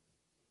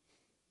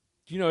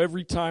 And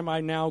every time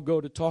I now go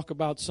to talk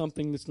about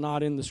something that's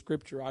not in the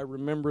Scripture, I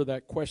remember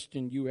that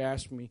question you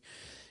asked me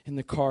in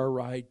the car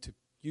ride to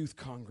Youth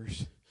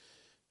Congress.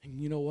 And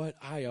you know what?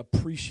 I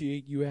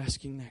appreciate you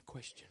asking that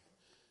question.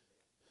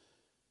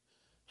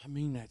 I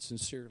mean that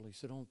sincerely.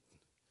 So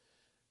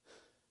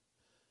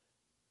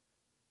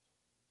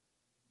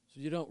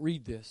you don't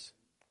read this.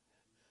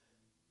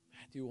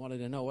 Matthew wanted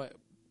to know what.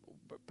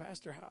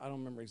 Pastor, I don't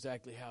remember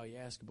exactly how he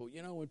asked, but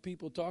when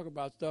people talk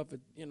about stuff,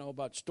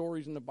 about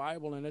stories in the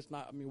Bible, and it's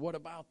not, what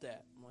about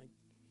that? I'm like,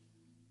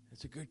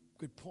 that's a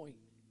good point.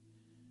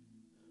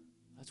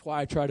 That's why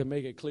I try to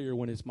make it clear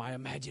when it's my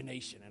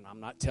imagination, and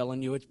I'm not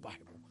telling you it's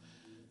Bible.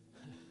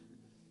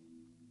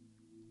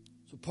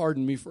 So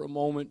pardon me for a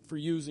moment for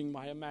using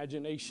my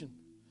imagination.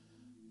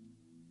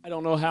 I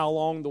don't know how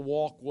long the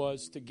walk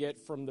was to get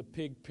from the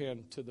pig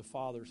pen to the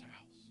Father's house.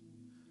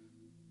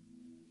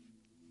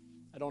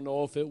 I don't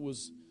know if it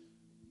was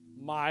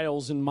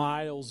miles and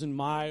miles and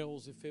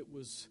miles, if it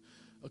was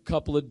a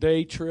couple of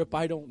day trip,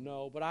 I don't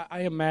know. But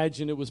I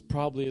imagine it was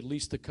probably at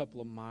least a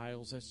couple of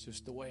miles. That's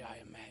just the way I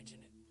imagine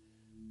it.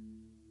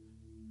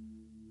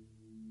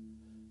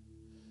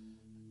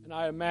 And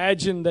I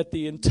imagine that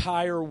the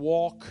entire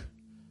walk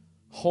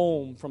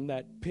home from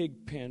that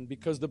pig pen,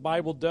 because the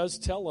Bible does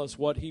tell us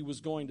what he was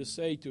going to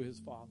say to his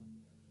father.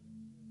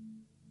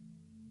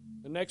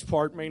 The next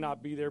part may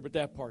not be there, but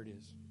that part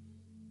is.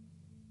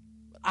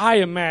 I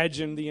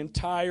imagine the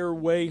entire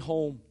way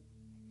home,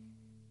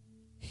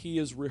 he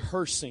is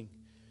rehearsing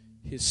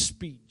his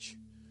speech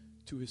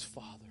to his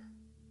father.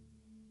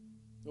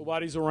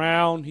 Nobody's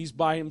around. He's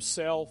by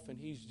himself, and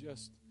he's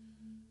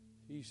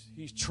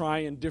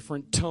trying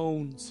different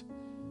tones,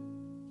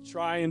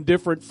 trying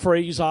different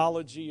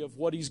phraseology of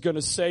what he's going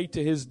to say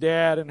to his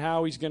dad and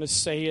how he's going to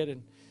say it.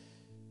 And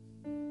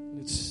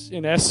it's,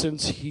 in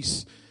essence,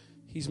 he's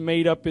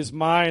made up his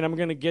mind. I'm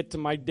going to get to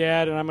my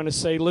dad, and I'm going to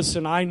say,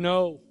 listen, I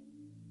know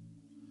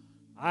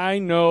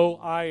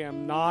I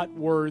am not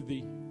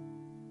worthy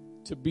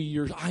to be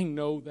yours. I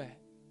know that.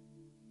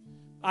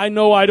 I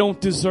know I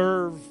don't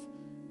deserve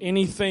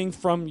anything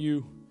from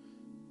you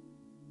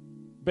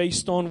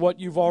based on what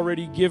you've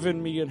already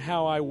given me and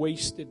how I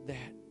wasted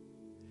that.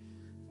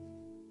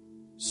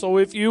 So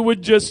if you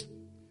would just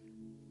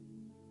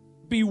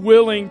be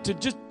willing to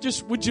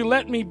just would you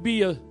let me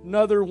be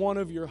another one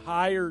of your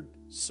hired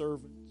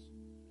servants?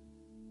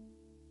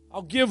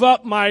 I'll give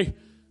up my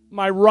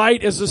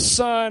right as a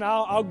son.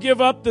 I'll give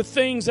up the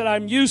things that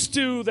I'm used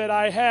to that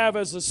I have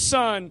as a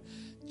son.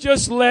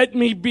 Just let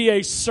me be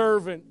a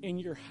servant in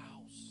your house.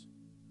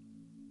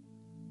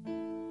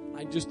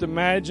 I just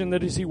imagine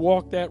that as he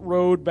walked that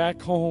road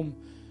back home,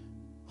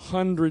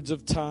 hundreds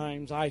of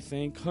times,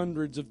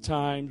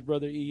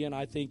 Brother Ian,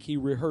 I think he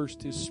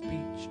rehearsed his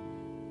speech.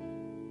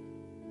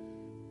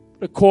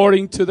 But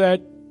according to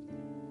that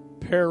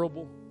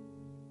parable,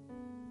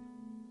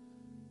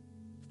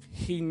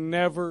 he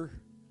never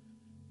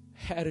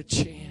had a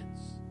chance.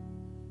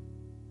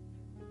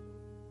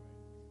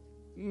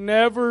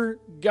 Never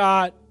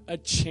got a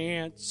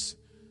chance.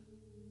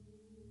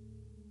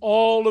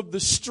 All of the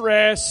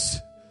stress,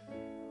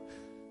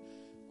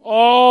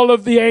 all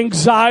of the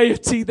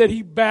anxiety that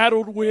he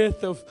battled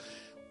with of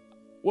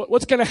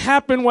what's going to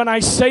happen when I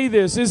say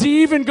this? Is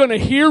he even going to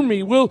hear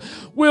me? Will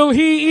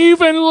he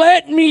even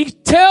let me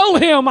tell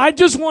him I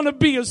just want to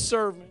be a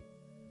servant?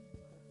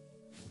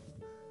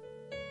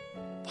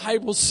 The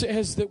Bible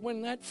says that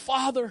when that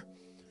father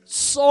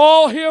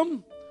saw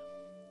him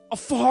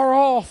afar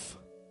off,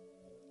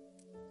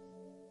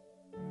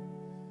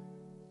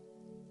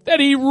 that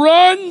he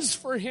runs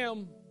for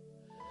him.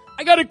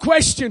 I got a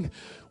question.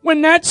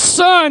 When that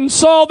son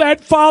saw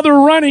that father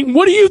running,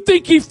 what do you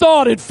think he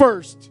thought at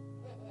first?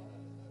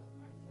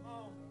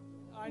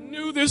 I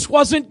knew this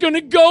wasn't going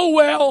to go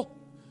well.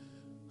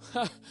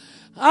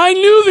 I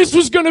knew this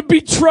was going to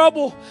be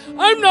trouble.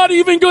 I'm not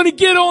even going to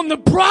get on the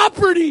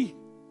property.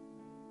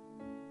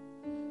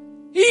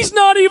 He's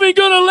not even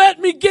going to let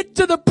me get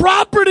to the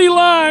property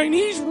line.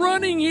 He's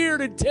running here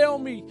to tell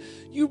me,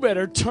 you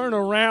better turn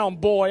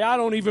around, boy. I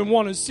don't even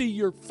want to see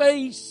your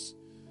face.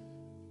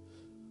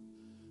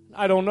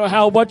 I don't know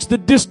how much the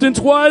distance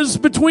was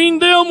between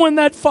them when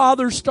that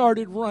father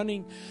started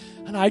running.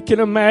 And I can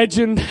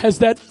imagine as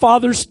that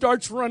father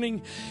starts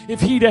running,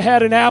 if he'd have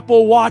had an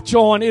Apple Watch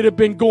on, it'd have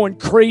been going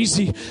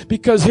crazy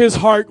because his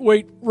heart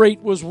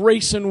rate was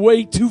racing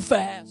way too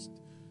fast.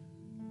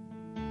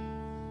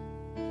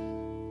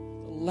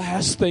 The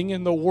last thing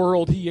in the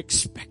world he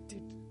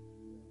expected.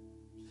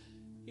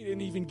 He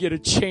didn't even get a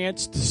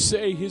chance to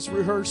say his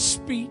rehearsed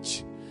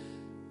speech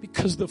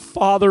because the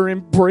Father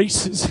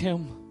embraces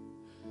him,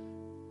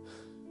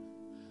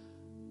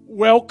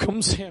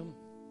 welcomes him,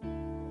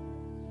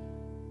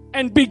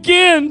 and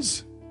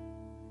begins,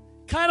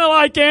 kind of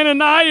like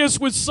Ananias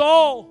with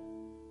Saul.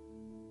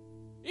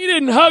 He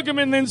didn't hug him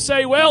and then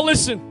say, well,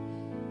 listen,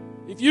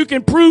 if you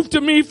can prove to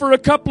me for a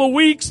couple of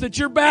weeks that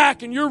you're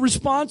back and you're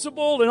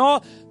responsible and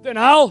all, then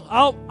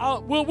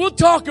we'll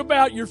talk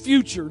about your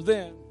future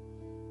then.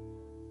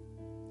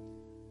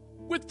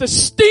 With the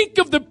stink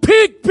of the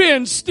pig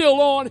pen still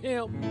on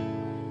him.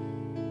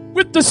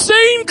 With the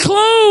same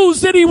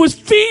clothes that he was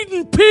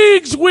feeding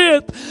pigs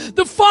with.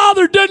 The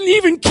Father doesn't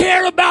even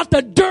care about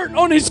the dirt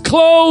on his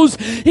clothes.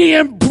 He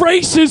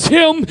embraces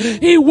him.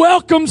 He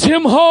welcomes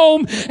him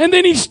home. And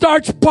then he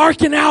starts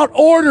barking out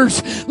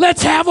orders.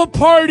 Let's have a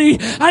party.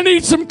 I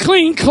need some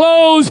clean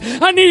clothes.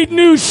 I need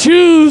new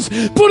shoes.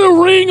 Put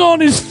a ring on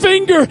his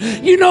finger.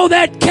 You know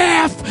that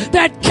calf,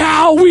 that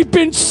cow we've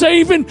been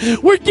saving?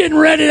 We're getting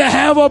ready to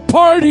have a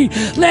party.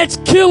 Let's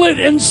kill it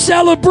and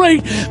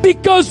celebrate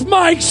because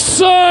my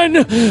son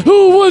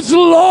who was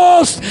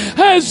lost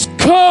has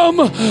come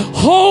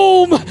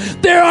home.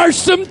 There are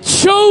some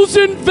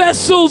chosen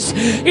vessels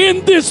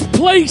in this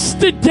place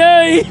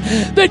today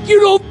that you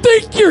don't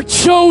think you're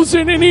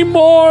chosen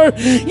anymore.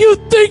 You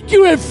think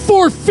you have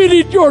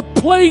forfeited your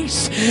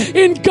place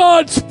in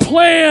God's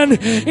plan,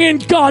 in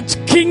God's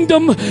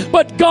kingdom.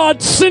 But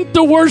God sent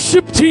the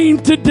worship team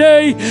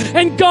today,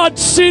 and God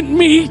sent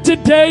me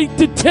today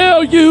to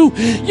tell you,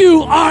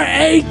 you are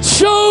a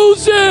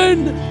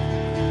chosen.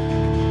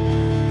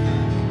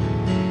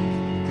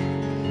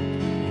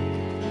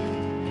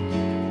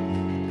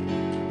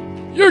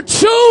 You're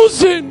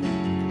chosen.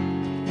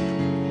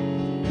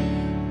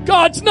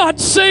 God's not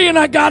saying,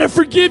 I gotta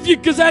forgive you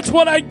because that's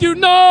what I do.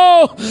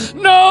 No.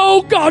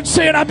 God's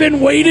saying, I've been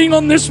waiting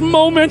on this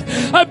moment.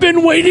 I've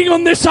been waiting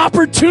on this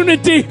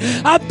opportunity.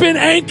 I've been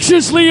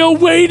anxiously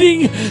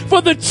awaiting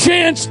for the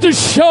chance to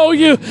show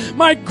you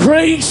my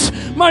grace,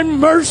 my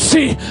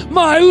mercy,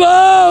 my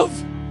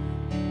love.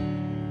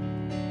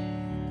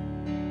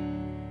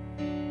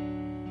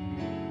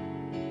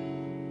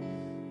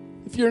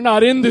 If you're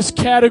not in this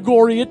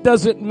category, it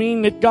doesn't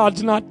mean that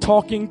God's not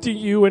talking to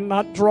you and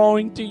not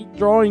drawing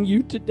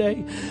you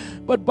today.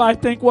 But I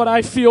think what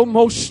I feel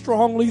most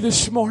strongly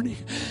this morning,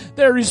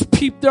 there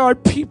are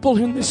people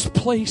in this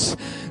place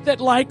that,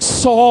 like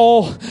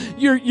Saul,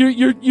 you're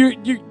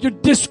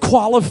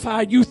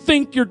disqualified. You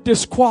think you're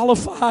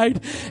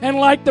disqualified. And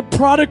like the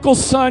prodigal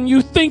son,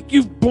 you think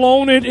you've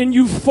blown it and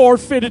you've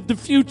forfeited the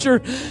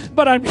future.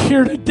 But I'm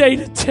here today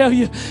to tell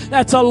you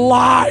that's a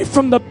lie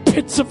from the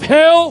pits of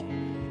hell.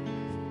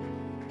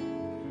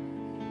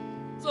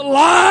 It's a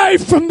lie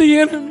from the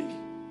enemy.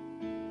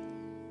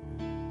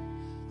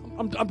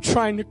 I'm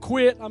trying to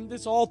quit.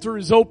 This altar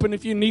is open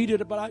if you need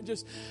it, but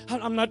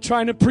I'm not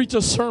trying to preach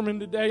a sermon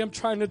today. I'm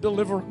trying to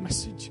deliver a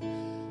message.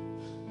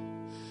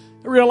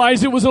 I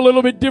realize it was a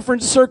little bit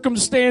different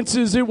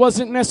circumstances. It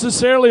wasn't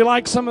necessarily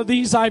like some of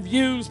these I've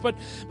used, but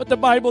the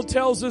Bible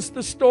tells us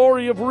the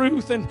story of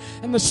Ruth and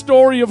the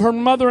story of her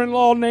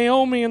mother-in-law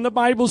Naomi. And the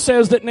Bible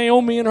says that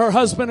Naomi and her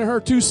husband and her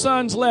two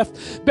sons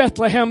left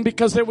Bethlehem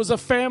because there was a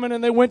famine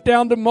and they went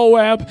down to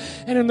Moab.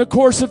 And in the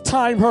course of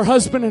time, her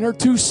husband and her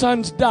two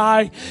sons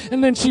die.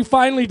 And then she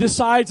finally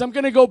decides, I'm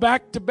going to go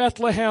back to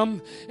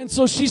Bethlehem. And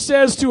so she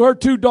says to her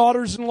two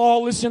daughters-in-law,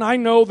 listen, I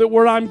know that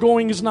where I'm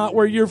going is not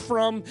where you're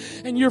from,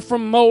 and you're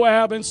from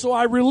Moab, and so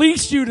I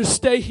release you to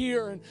stay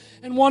here.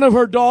 And one of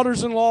her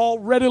daughters-in-law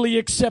readily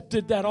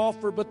accepted that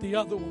offer, but the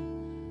other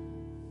one,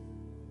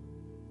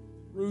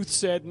 Ruth,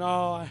 said,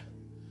 no,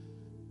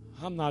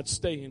 I'm not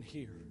staying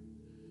here.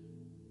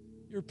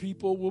 Your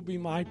people will be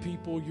my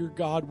people. Your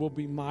God will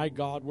be my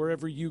God.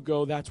 Wherever you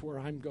go, that's where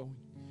I'm going.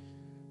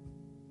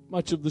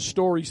 Much of the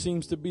story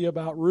seems to be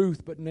about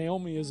Ruth, but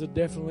Naomi is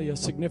definitely a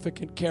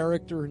significant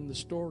character in the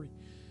story.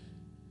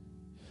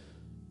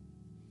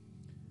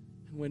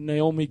 When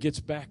Naomi gets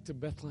back to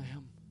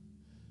Bethlehem,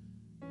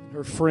 and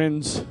her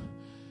friends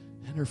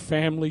and her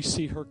family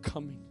see her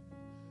coming,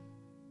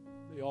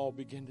 they all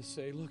begin to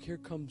say, look, here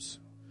comes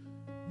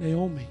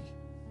Naomi.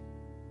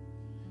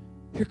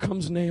 Here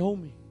comes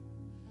Naomi.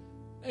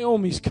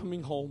 Naomi's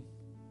coming home.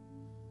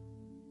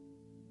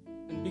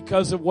 And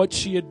because of what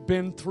she had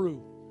been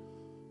through,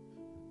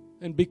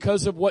 and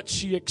because of what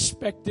she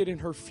expected in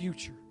her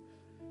future,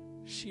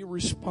 she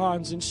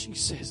responds and she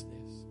says this.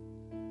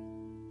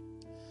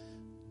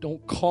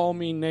 Don't call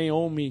me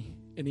Naomi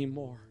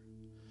anymore,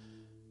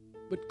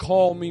 but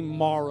call me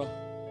Mara,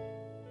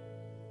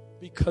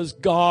 because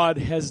God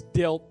has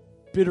dealt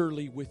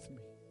bitterly with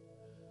me.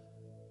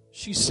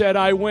 She said,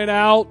 I went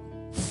out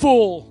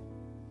full,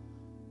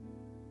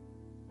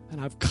 and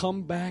I've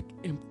come back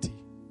empty.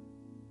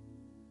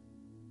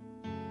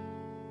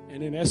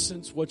 And in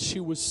essence, what she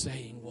was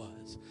saying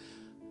was,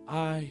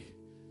 I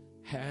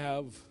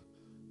have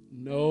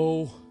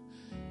no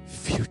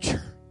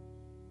future.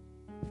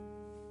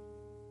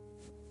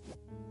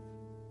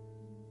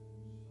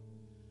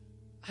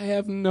 I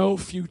have no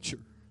future.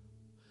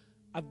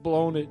 I've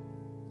blown it.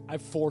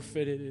 I've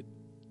forfeited it.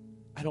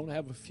 I don't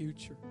have a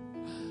future.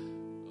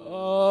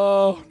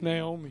 Oh,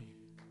 Naomi.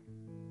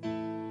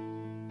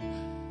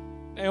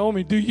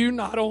 Naomi, do you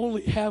not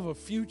only have a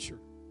future,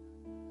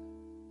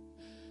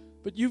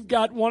 but you've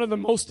got one of the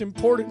most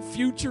important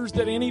futures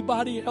that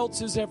anybody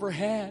else has ever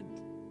had.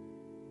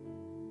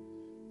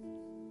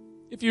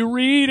 If you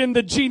read in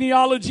the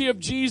genealogy of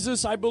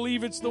Jesus, I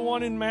believe it's the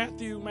one in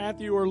Matthew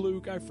or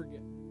Luke, I forget.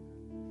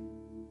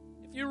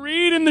 If you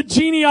read in the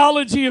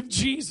genealogy of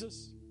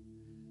Jesus,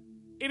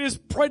 it is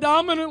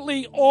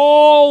predominantly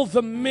all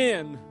the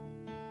men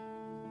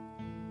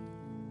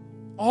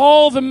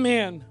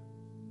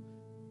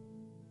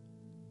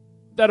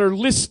that are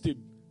listed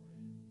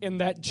in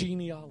that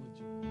genealogy.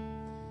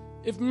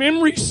 If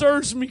memory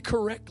serves me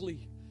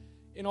correctly,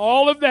 in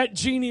all of that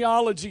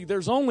genealogy,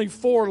 there's only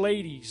 4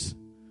 ladies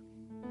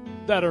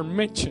that are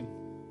mentioned.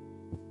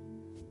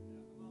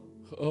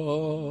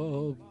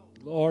 Oh,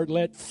 Lord,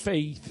 let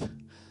faith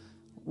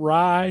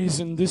rise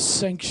in this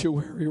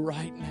sanctuary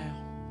right now.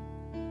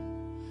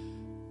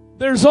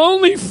 There's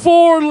only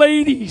 4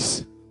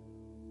 ladies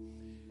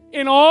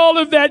in all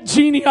of that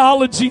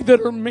genealogy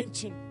that are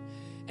mentioned.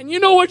 And you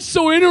know what's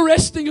so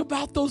interesting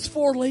about those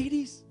 4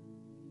 ladies?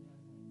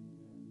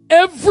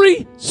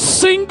 Every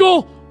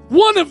single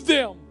one of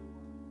them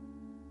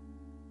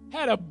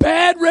had a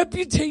bad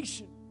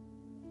reputation.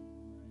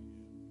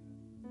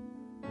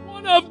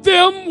 One of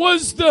them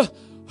was the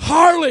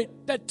harlot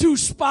that 2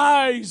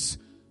 spies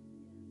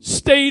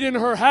stayed in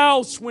her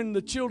house when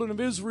the children of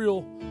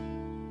Israel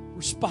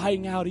were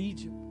spying out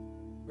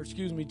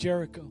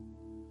Jericho.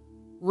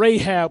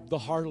 Rahab the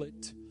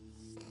harlot.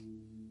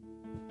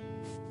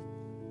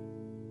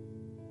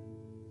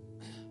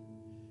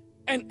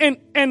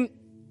 And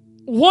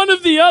one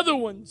of the other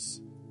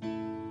ones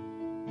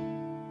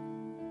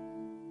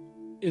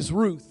is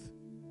Ruth,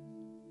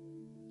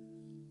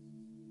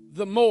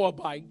 the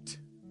Moabite.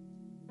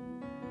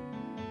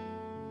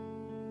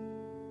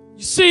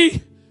 You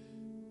see,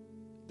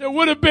 there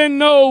would have been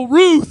no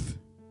Ruth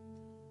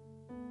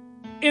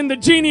in the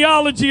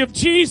genealogy of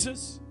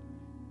Jesus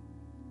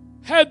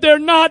had there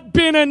not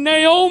been a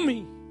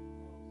Naomi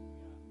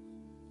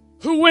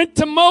who went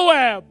to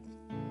Moab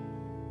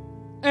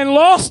and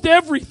lost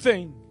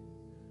everything.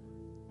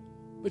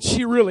 But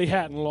she really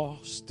hadn't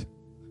lost.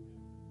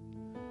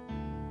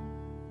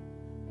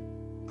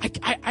 I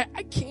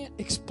can't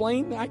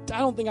explain. I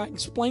don't think I can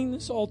explain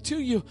this all to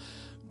you.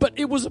 But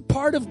it was a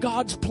part of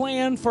God's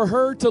plan for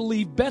her to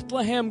leave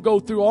Bethlehem, go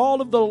through all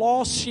of the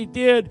loss she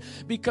did,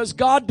 because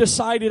God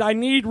decided, I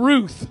need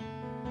Ruth.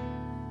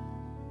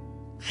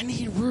 I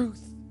need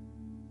Ruth.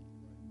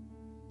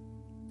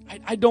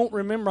 I don't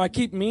remember. I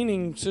keep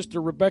meaning,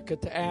 Sister Rebecca,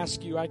 to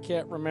ask you. I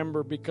can't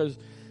remember because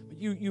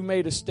you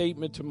made a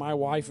statement to my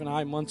wife and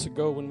I months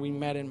ago when we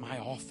met in my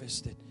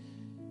office that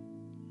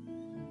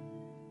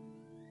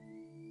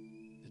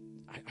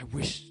I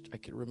wish I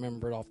could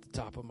remember it off the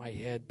top of my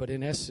head. But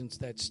in essence,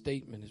 that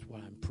statement is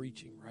what I'm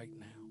preaching right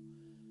now.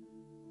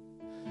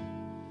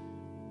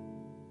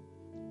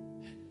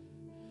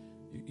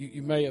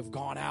 You may have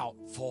gone out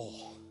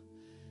full.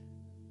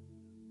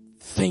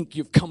 Think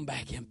you've come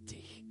back empty.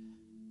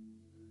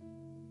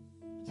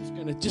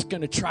 Just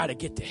gonna try to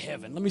get to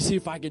heaven. Let me see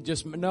if I could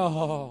just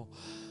no.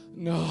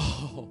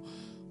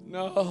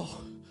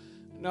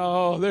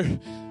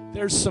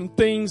 There's some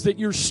things that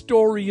your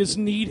story is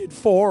needed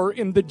for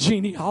in the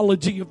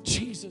genealogy of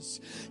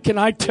Jesus. Can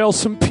I tell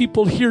some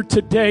people here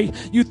today,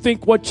 you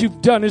think what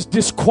you've done has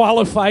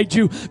disqualified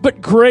you, but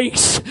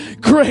grace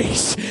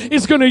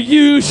is going to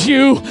use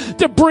you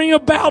to bring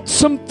about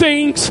some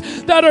things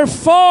that are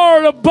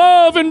far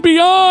above and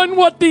beyond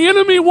what the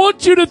enemy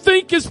wants you to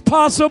think is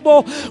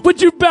possible.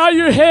 Would you bow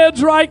your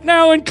heads right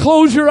now and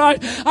close your eyes?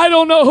 I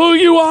don't know who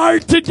you are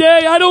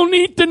today. I don't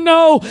need to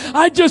know.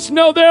 I just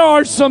know there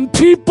are some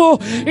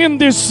people in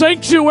this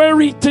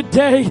sanctuary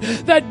today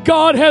that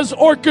God has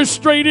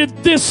orchestrated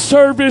this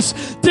service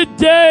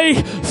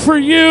today for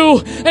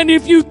you. And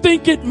if you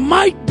think it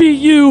might be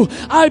you,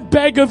 I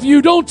beg of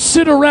you, don't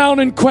sit around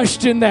and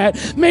question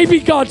that. Maybe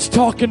God's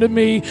talking to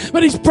me,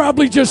 but He's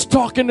probably just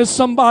talking to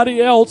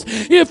somebody else.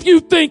 If you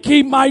think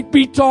He might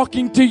be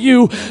talking to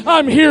you,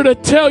 I'm here to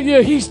tell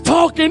you He's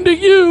talking to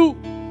you.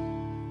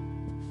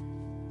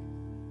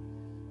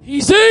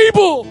 He's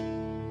able.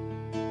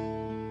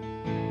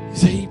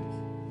 He's able.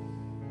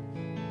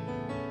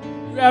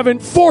 You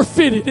haven't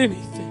forfeited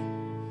anything.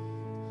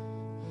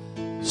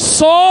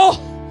 Saul,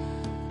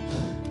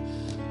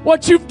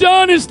 what you've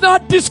done has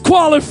not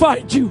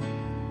disqualified you.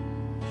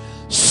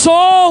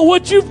 Saul,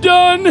 what you've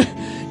done,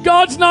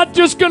 God's not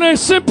just going to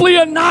simply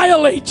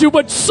annihilate you,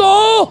 but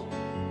Saul,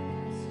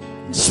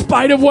 in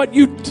spite of what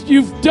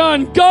you've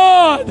done,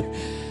 God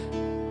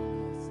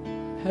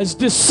has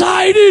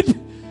decided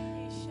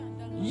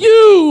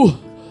you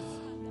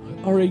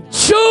are a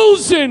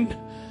chosen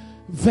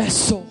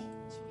vessel.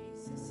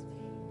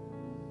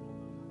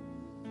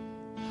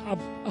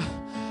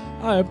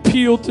 I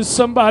appeal to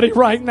somebody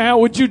right now.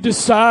 Would you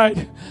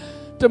decide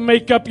to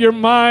make up your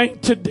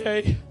mind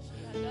today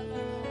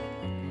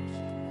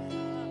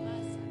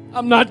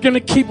I'm not going to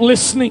keep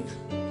listening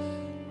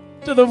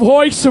to the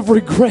voice of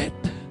regret.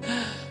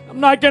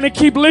 I'm not going to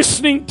keep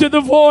listening to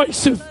the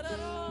voice of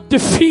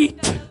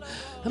defeat.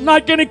 I'm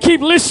not going to keep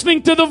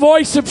listening to the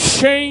voice of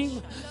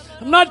shame.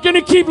 I'm not going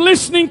to keep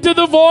listening to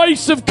the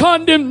voice of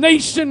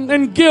condemnation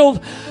and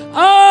guilt.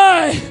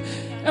 I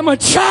am a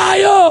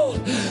child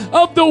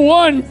of the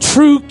one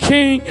true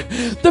King.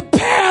 The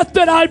path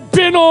that I've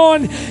been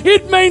on,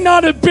 it may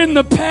not have been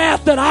the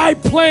path that I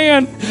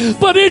planned,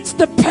 but it's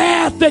the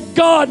path that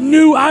God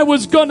knew I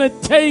was going to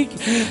take.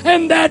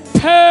 And that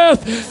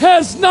path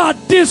has not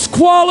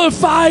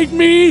disqualified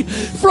me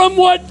from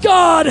what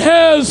God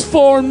has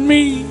for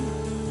me.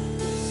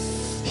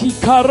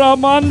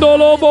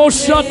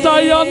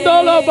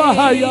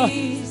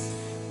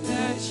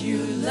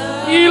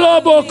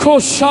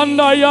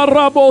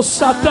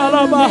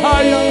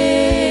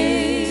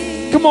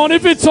 Come on,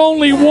 if it's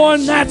only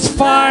one, that's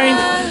fine.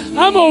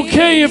 I'm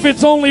okay if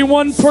it's only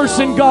one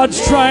person God's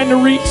trying to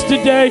reach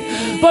today.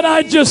 But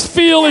I just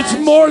feel it's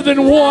more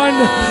than one.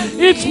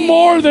 It's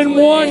more than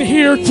one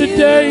here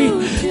today.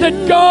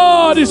 That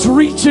God is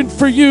reaching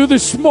for you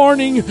this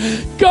morning.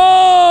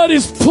 God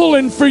is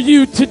pulling for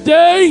you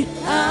today.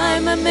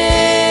 I'm amazed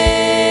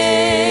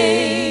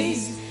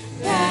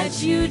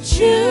that you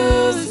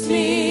choose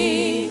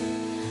me.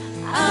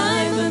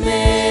 I'm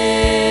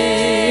amazed.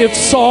 If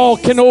Saul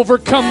can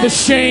overcome the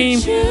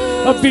shame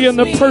of being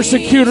the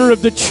persecutor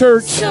of the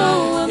church,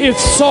 if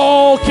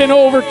Saul can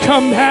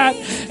overcome that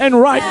and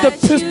write the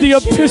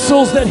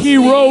epistles that he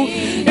wrote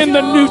in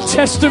the New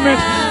Testament,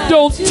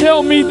 don't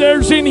tell me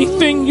there's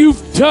anything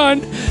you've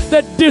done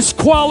that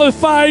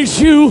disqualifies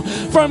you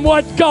from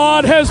what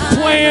God has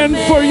planned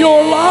for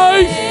your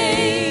life.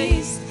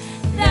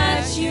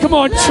 Come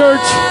on, church.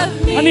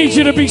 I need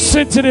you to be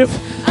sensitive.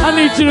 I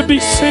need you to be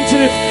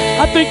sensitive.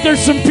 I think there's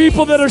some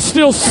people that are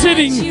still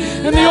sitting,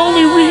 and the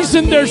only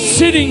reason they're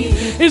sitting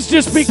is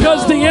just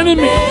because the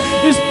enemy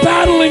is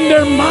battling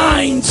their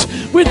minds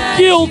with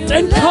guilt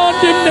and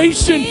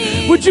condemnation.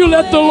 Would you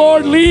let the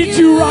Lord lead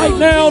you right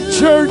now,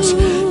 church?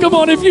 Come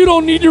on, if you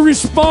don't need to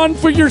respond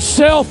for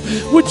yourself,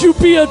 would you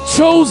be a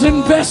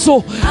chosen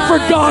vessel for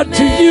God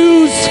to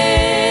use?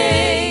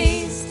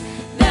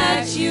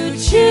 That you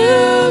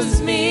choose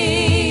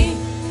me.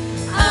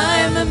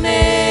 I'm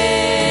amazed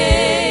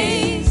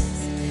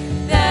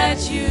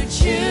that you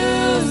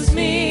choose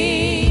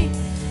me.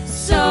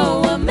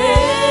 So amazed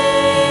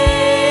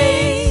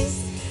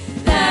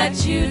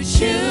that you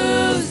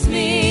choose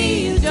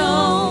me. You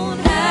don't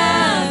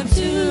have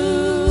to.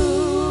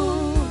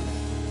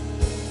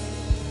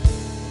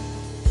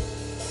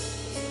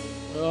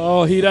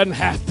 Oh, he doesn't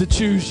have to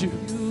choose you,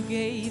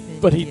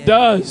 but he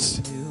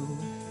does.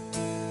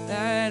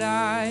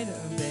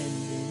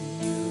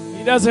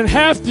 He doesn't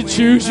have to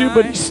choose you,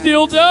 but he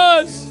still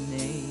does.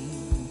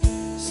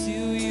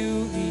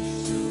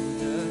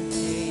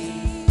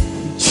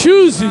 He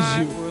chooses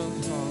you.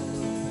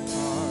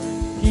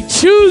 He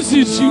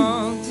chooses you.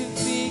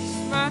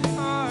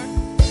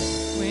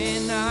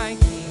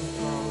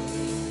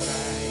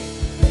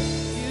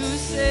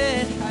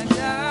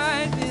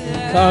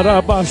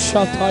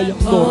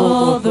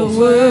 All the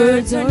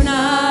words are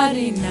not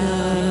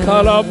enough.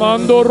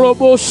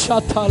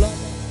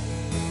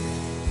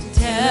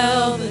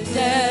 Tell the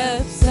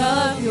depths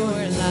of your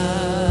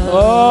love.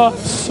 Oh, I'm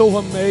so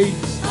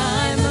amazed.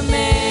 I'm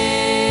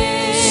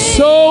amazed.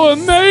 So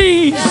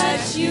amazed.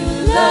 That you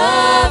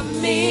love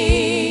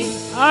me.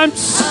 I'm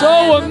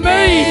so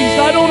amazed.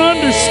 I don't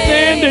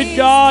understand it,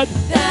 God.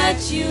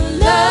 That you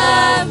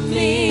love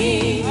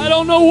me. I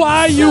don't know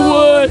why you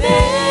would.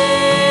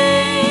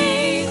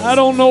 I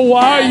don't know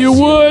why you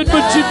would,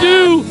 but you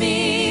do.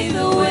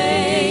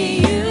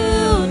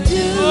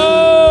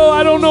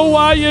 I don't know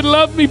why you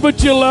love me,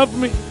 but you love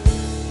me.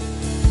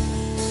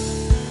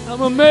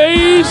 I'm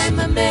amazed.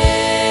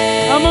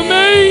 I'm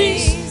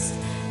amazed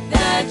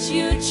that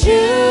you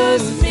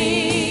choose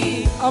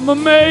me. I'm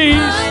amazed.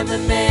 I'm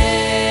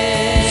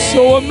amazed.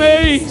 So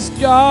amazed,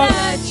 God.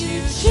 That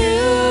you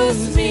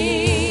choose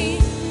me.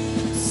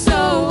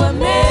 So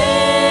amazed.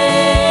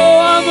 Oh,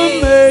 I'm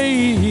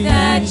amazed.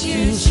 That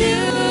you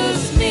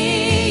choose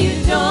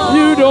me.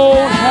 You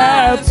don't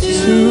have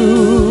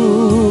to.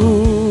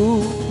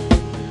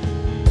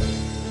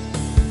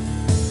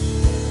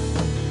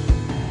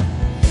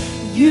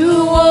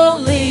 You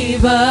won't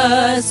leave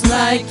us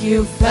like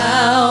you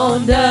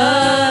found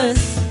us.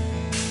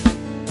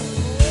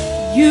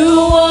 You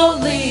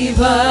won't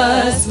leave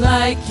us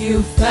like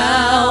you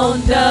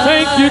found us.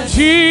 Thank you,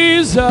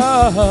 Jesus.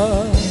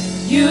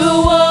 You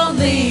won't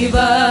leave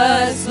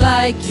us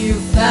like you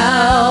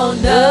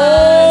found us.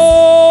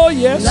 Oh,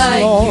 yes,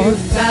 like Lord. you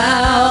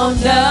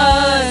found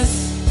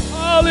us.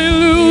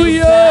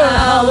 Hallelujah.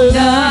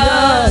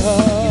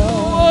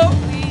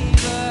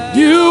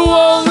 You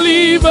won't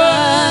leave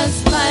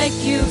us like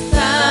you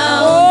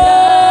found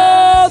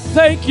us.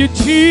 Thank you,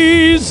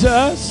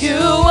 Jesus. You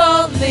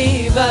won't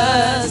leave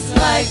us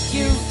like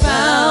you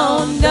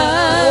found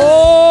us.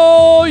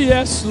 Oh,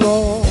 yes,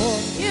 Lord.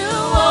 You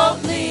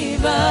won't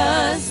leave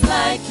us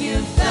like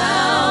you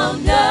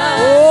found us.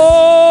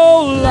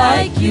 Oh,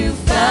 like you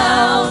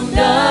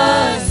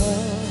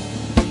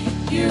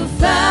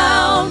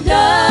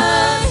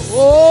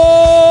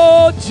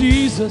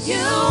Jesus.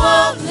 You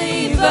won't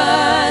leave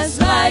us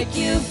like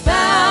you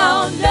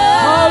found us.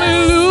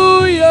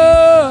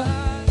 Hallelujah.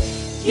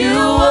 You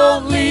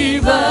won't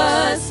leave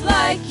us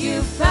like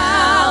you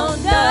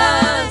found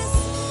us.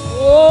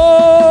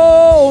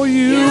 Oh,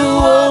 you You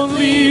won't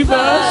leave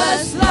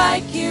us us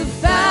like you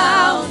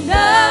found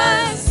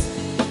us.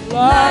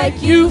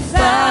 like you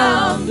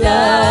found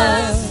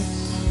us.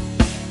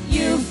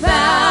 You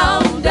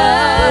found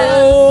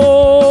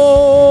us.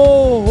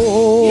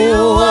 Oh, You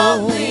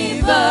won't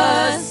leave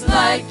us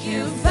like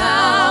you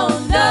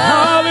found us.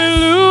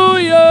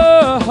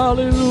 hallelujah,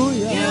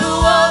 hallelujah. You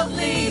won't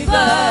leave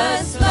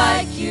us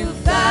like you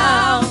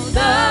found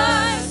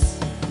us.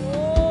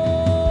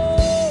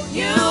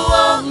 You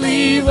won't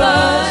leave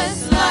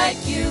us like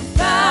you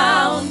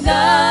found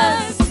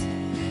us.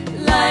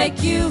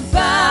 Like you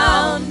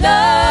found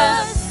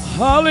us.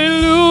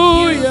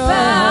 Hallelujah. You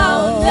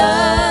found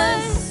us.